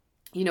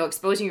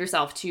 exposing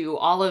yourself to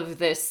all of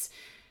this,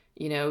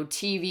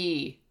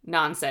 TV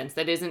nonsense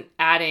that isn't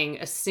adding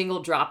a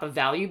single drop of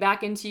value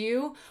back into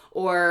you,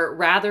 or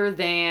rather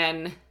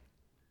than,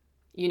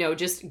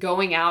 just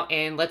going out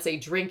and, let's say,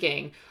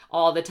 drinking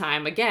all the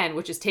time, again,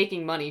 which is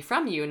taking money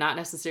from you, not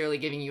necessarily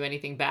giving you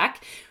anything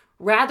back,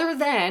 rather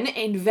than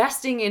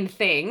investing in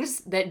things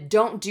that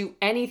don't do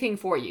anything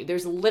for you.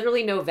 There's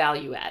literally no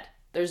value add.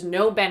 There's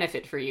no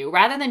benefit for you.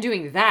 Rather than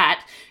doing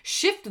that,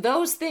 shift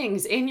those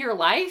things in your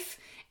life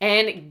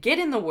and get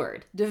in the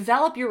Word.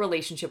 Develop your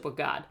relationship with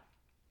God,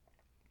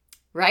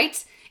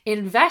 right?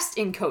 Invest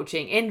in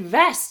coaching.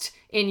 Invest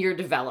in your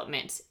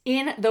development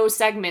in those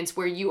segments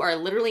where you are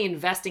literally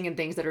investing in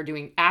things that are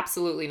doing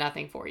absolutely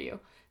nothing for you.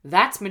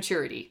 That's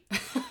maturity.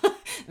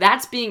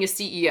 That's being a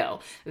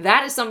CEO.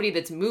 That is somebody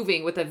that's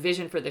moving with a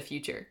vision for the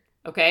future,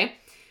 okay?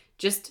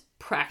 Just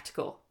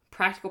practical,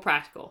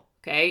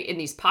 okay? In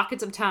these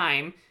pockets of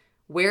time,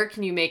 Where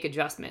can you make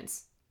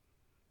adjustments?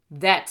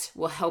 That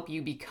will help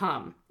you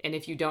become. And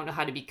if you don't know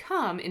how to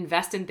become,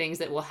 invest in things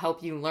that will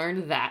help you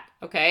learn that,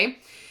 okay?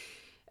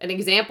 An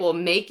example,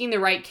 making the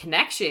right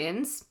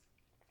connections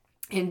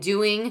and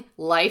doing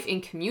life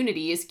in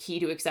community is key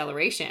to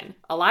acceleration.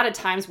 A lot of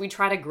times we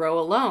try to grow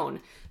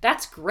alone.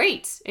 That's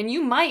great. And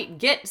you might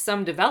get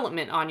some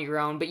development on your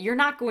own, but you're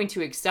not going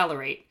to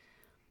accelerate,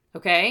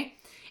 okay?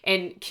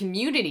 And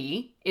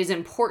community is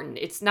important.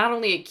 It's not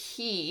only a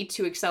key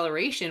to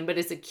acceleration, but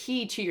it's a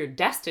key to your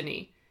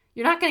destiny.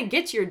 You're not going to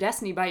get to your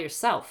destiny by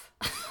yourself.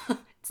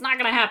 It's not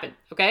going to happen,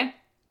 okay?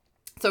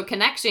 So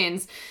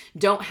connections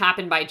don't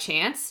happen by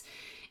chance,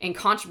 and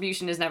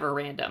contribution is never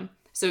random.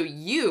 So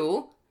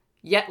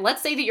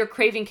let's say that you're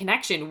craving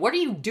connection. What are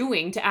you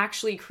doing to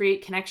actually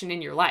create connection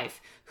in your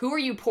life? Who are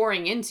you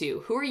pouring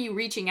into? Who are you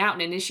reaching out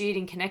and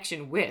initiating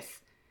connection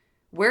with?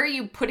 Where are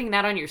you putting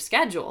that on your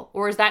schedule?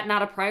 Or is that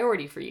not a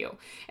priority for you?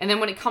 And then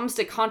when it comes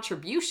to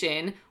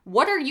contribution,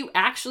 what are you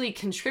actually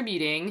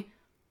contributing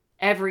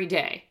every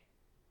day?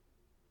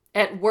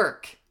 At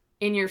work,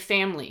 in your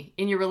family,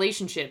 in your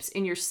relationships,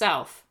 in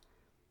yourself.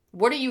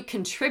 What are you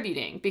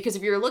contributing? Because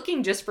if you're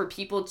looking just for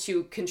people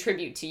to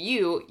contribute to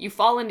you, you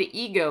fall into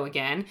ego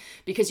again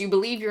because you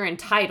believe you're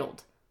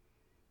entitled.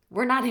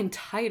 We're not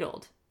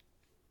entitled,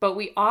 but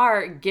we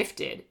are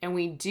gifted, and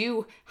we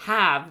do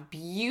have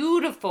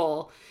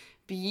beautiful,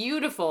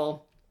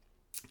 beautiful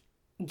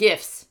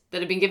gifts that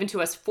have been given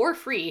to us for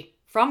free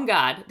from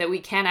God that we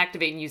can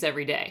activate and use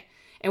every day.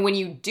 And when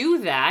you do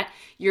that,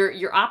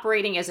 you're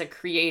operating as a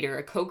creator,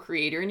 a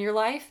co-creator in your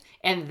life,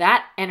 and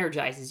that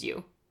energizes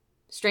you.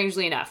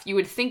 Strangely enough, you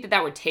would think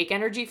that would take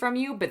energy from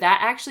you, but that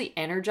actually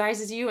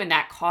energizes you, and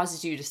that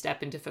causes you to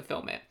step into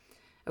fulfillment.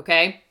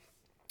 Okay?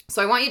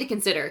 So I want you to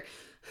consider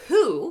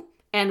who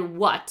and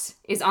what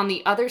is on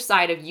the other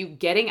side of you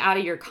getting out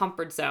of your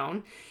comfort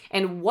zone,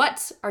 and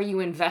what are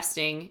you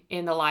investing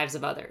in the lives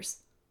of others?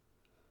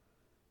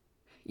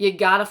 You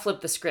gotta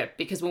flip the script,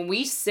 because when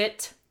we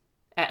sit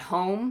at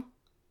home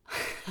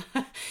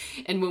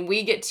and when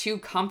we get too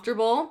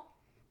comfortable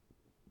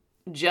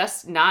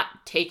just not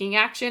taking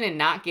action and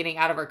not getting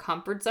out of our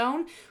comfort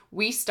zone,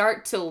 we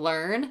start to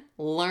learn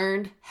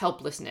learned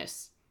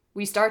helplessness.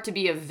 We start to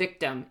be a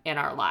victim in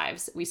our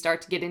lives. We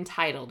start to get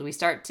entitled. We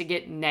start to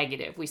get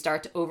negative. We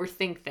start to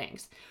overthink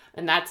things.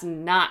 And that's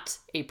not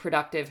a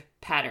productive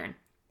pattern,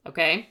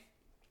 okay?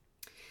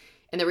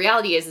 And the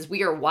reality is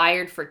we are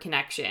wired for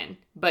connection,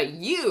 but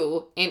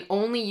you and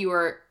only you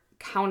are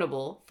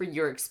accountable for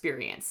your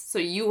experience. So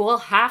you will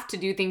have to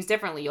do things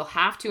differently. You'll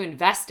have to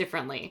invest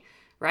differently,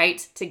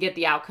 right? To get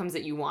the outcomes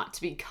that you want,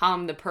 to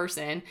become the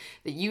person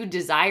that you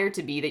desire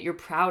to be, that you're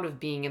proud of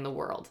being in the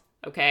world,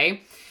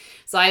 okay?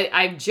 So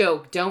I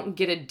joke, don't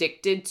get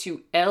addicted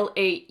to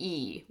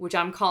LAE, which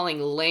I'm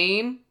calling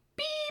lame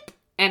beep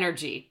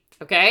energy,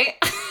 okay?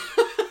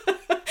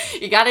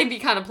 You gotta be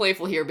kind of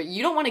playful here, but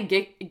you don't want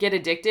to get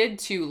addicted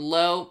to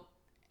low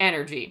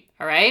energy,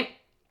 all right?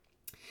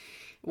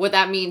 What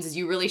that means is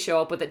you really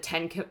show up with a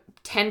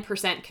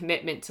 10%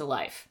 commitment to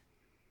life,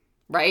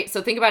 right?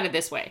 So think about it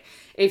this way.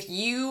 If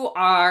you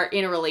are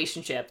in a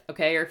relationship,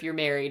 okay, or if you're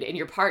married and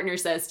your partner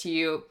says to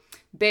you,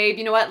 babe,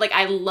 you know what? Like,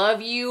 I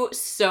love you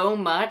so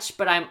much,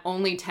 but I'm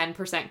only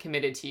 10%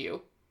 committed to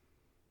you.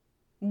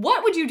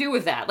 What would you do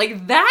with that?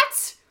 Like,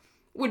 that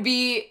would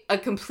be a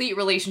complete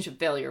relationship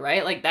failure,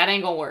 right? Like, that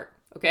ain't gonna work,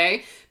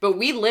 okay? But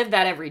we live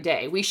that every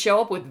day. We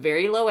show up with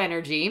very low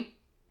energy.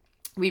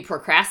 We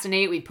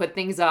procrastinate, we put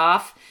things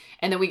off,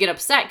 and then we get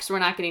upset because we're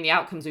not getting the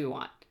outcomes we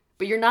want.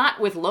 But you're not,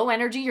 with low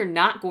energy, you're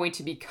not going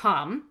to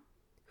become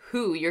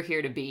who you're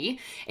here to be.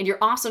 And you're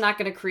also not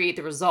going to create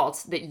the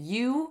results that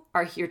you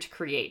are here to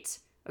create,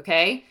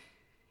 okay?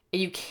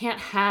 And you can't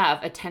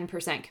have a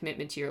 10%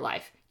 commitment to your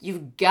life.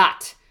 You've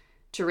got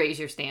to raise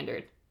your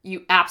standard.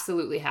 You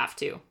absolutely have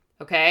to,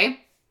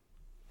 okay?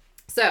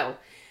 So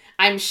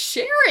I'm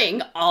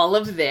sharing all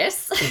of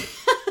this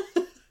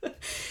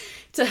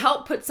to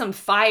help put some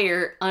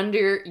fire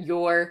under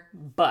your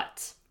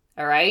butt,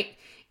 all right?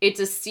 It's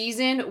a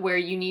season where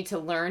you need to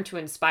learn to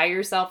inspire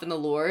yourself in the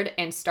Lord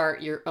and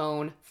start your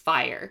own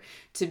fire.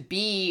 To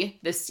be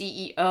the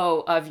CEO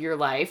of your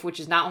life, which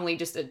is not only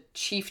just a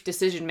chief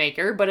decision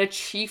maker, but a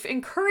chief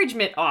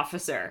encouragement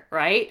officer,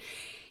 right?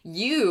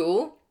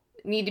 You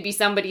need to be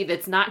somebody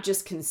that's not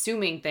just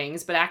consuming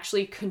things, but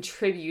actually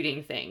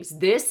contributing things.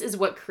 This is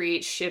what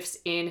creates shifts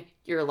in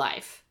your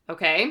life,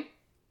 okay?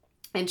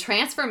 And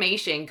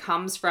transformation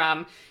comes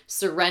from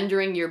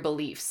surrendering your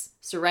beliefs,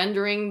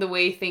 surrendering the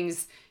way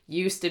things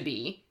used to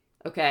be,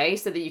 okay?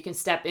 So that you can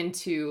step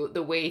into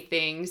the way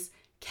things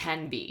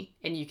can be,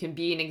 and you can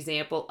be an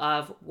example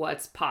of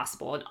what's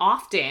possible. And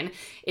often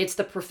it's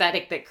the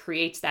prophetic that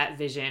creates that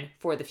vision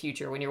for the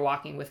future when you're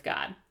walking with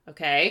God,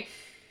 okay?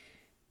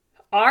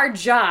 Our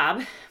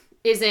job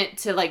isn't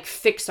to like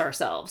fix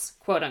ourselves,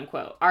 quote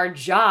unquote. Our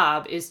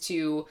job is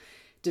to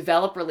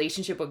develop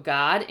relationship with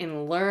God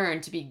and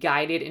learn to be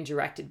guided and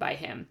directed by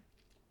Him,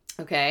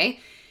 okay?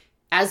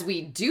 As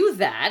we do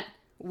that,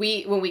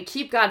 when we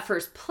keep God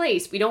first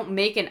place, we don't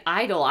make an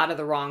idol out of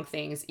the wrong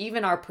things,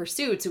 even our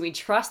pursuits, and we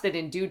trust that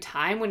in due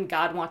time when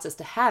God wants us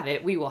to have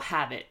it, we will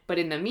have it. But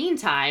in the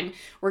meantime,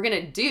 we're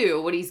going to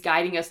do what he's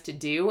guiding us to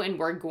do, and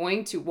we're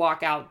going to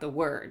walk out the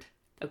word.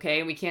 Okay?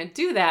 And we can't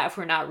do that if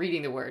we're not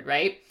reading the word,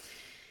 right?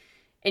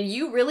 And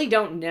you really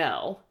don't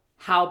know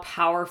how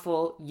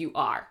powerful you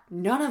are.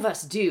 None of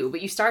us do,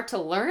 but you start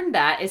to learn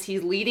that as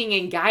he's leading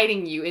and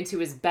guiding you into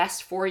his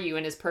best for you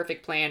and his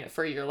perfect plan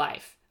for your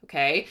life.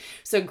 Okay?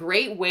 So a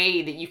great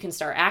way that you can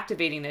start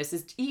activating this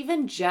is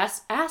even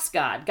just ask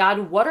God,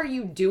 God, what are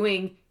you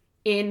doing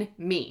in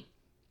me?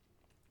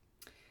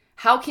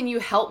 How can you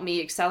help me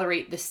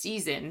accelerate the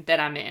season that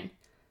I'm in?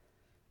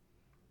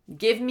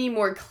 Give me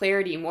more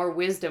clarity, more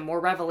wisdom, more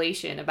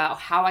revelation about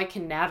how I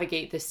can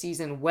navigate this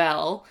season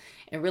well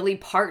and really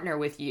partner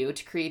with you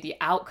to create the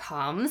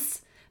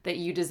outcomes that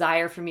you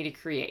desire for me to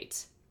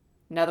create.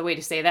 Another way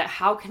to say that,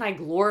 how can I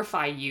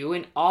glorify you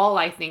in all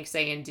I think,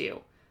 say, and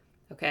do?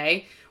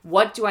 Okay?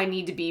 What do I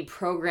need to be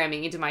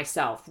programming into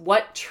myself?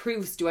 What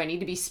truths do I need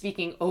to be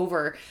speaking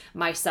over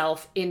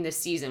myself in this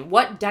season?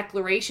 What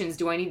declarations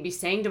do I need to be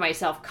saying to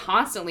myself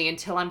constantly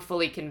until I'm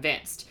fully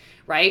convinced,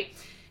 right?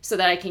 So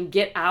that I can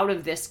get out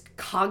of this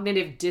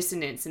cognitive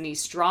dissonance and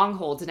these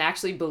strongholds and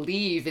actually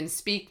believe and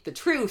speak the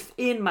truth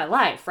in my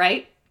life,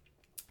 right?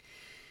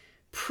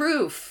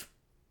 Proof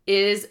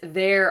is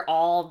there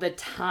all the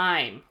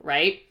time,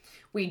 right?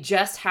 We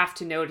just have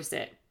to notice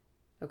it.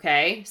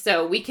 Okay,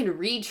 so we can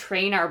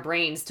retrain our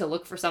brains to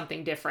look for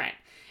something different,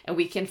 and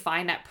we can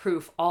find that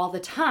proof all the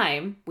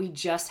time. We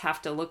just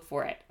have to look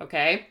for it,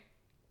 okay?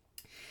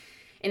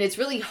 And it's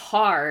really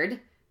hard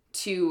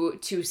to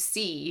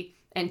see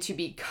and to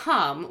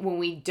become when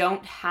we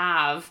don't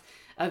have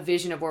a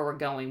vision of where we're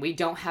going. We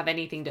don't have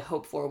anything to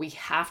hope for. We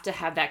have to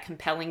have that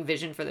compelling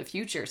vision for the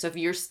future. So if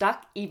you're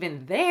stuck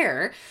even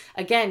there,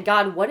 again,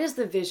 God, what is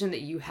the vision that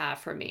you have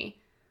for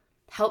me?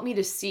 Help me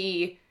to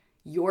see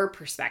your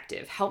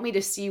perspective. Help me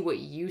to see what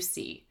you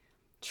see.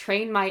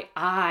 Train my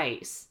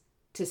eyes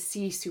to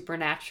see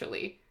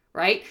supernaturally,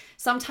 right?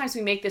 Sometimes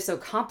we make this so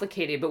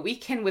complicated, but we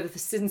can, with a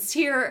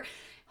sincere,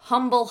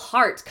 humble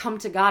heart, come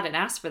to God and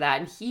ask for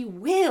that, and he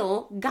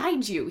will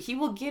guide you. He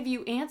will give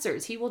you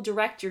answers. He will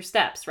direct your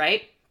steps,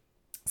 right?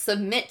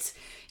 Submit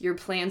your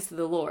plans to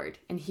the Lord,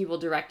 and he will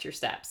direct your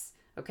steps,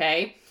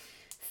 okay?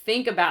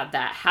 Think about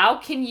that. How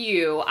can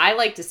you, I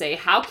like to say,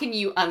 how can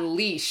you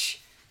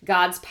unleash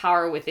God's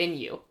power within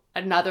you?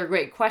 Another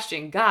great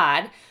question.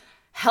 God,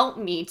 help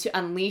me to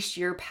unleash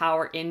your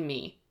power in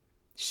me.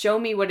 Show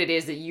me what it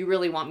is that you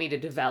really want me to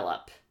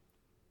develop,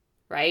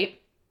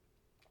 right?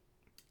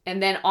 And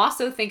then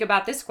also think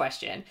about this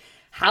question.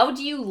 How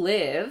do you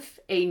live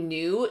a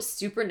new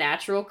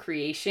supernatural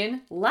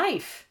creation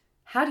life?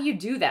 How do you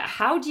do that?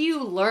 How do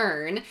you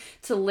learn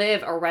to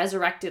live a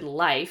resurrected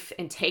life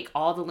and take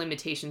all the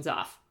limitations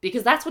off?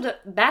 Because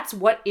that's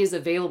what is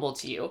available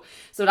to you.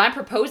 So what I'm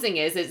proposing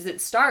is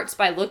it starts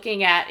by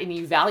looking at and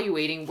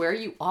evaluating where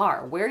you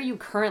are. Where are you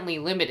currently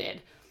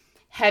limited?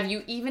 Have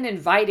you even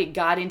invited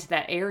God into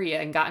that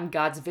area and gotten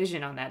God's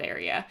vision on that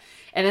area?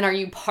 And then are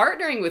you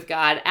partnering with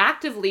God,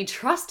 actively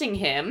trusting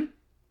him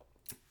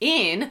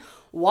in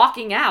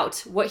walking out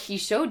what he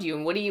showed you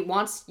and what he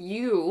wants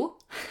you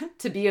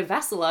to be a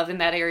vessel of in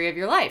that area of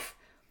your life?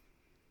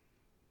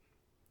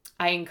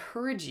 I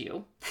encourage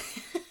you,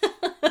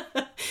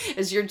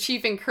 as your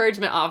chief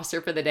encouragement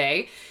officer for the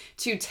day,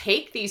 to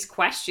take these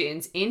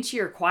questions into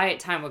your quiet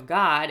time with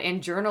God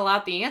and journal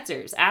out the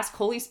answers. Ask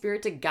Holy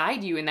Spirit to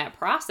guide you in that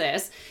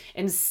process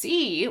and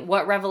see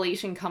what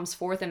revelation comes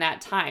forth in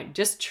that time.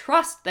 Just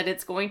trust that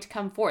it's going to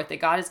come forth, that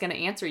God is going to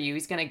answer you.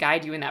 He's going to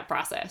guide you in that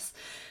process.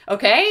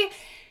 Okay?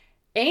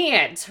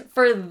 And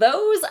for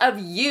those of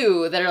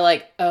you that are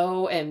like,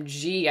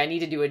 OMG, I need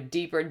to do a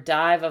deeper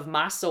dive of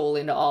my soul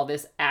into all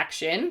this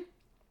action,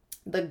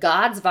 the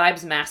God's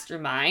Vibes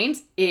Mastermind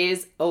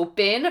is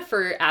open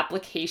for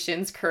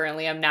applications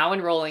currently. I'm now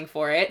enrolling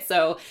for it.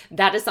 So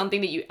that is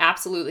something that you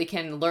absolutely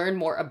can learn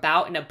more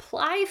about and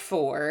apply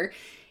for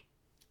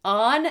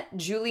on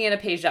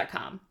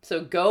juliannapage.com.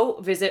 So go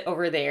visit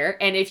over there.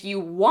 And if you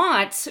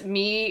want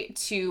me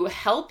to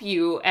help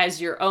you as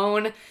your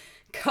own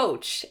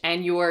coach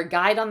and your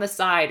guide on the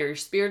side or your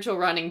spiritual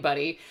running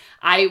buddy,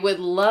 I would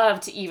love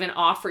to even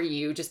offer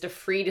you just a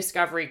free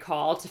discovery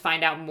call to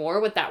find out more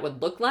what that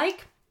would look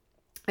like.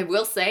 I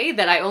will say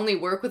that I only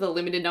work with a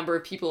limited number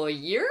of people a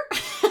year,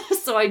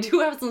 so I do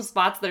have some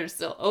spots that are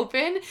still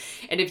open.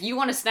 And if you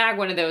want to snag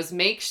one of those,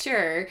 make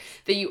sure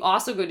that you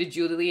also go to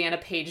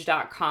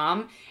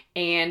juliannapage.com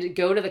and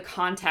go to the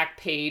contact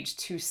page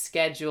to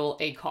schedule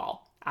a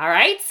call. All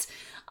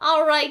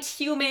right,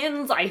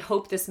 humans. I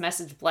hope this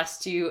message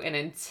blessed you. And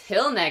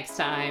until next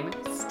time,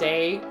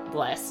 stay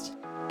blessed.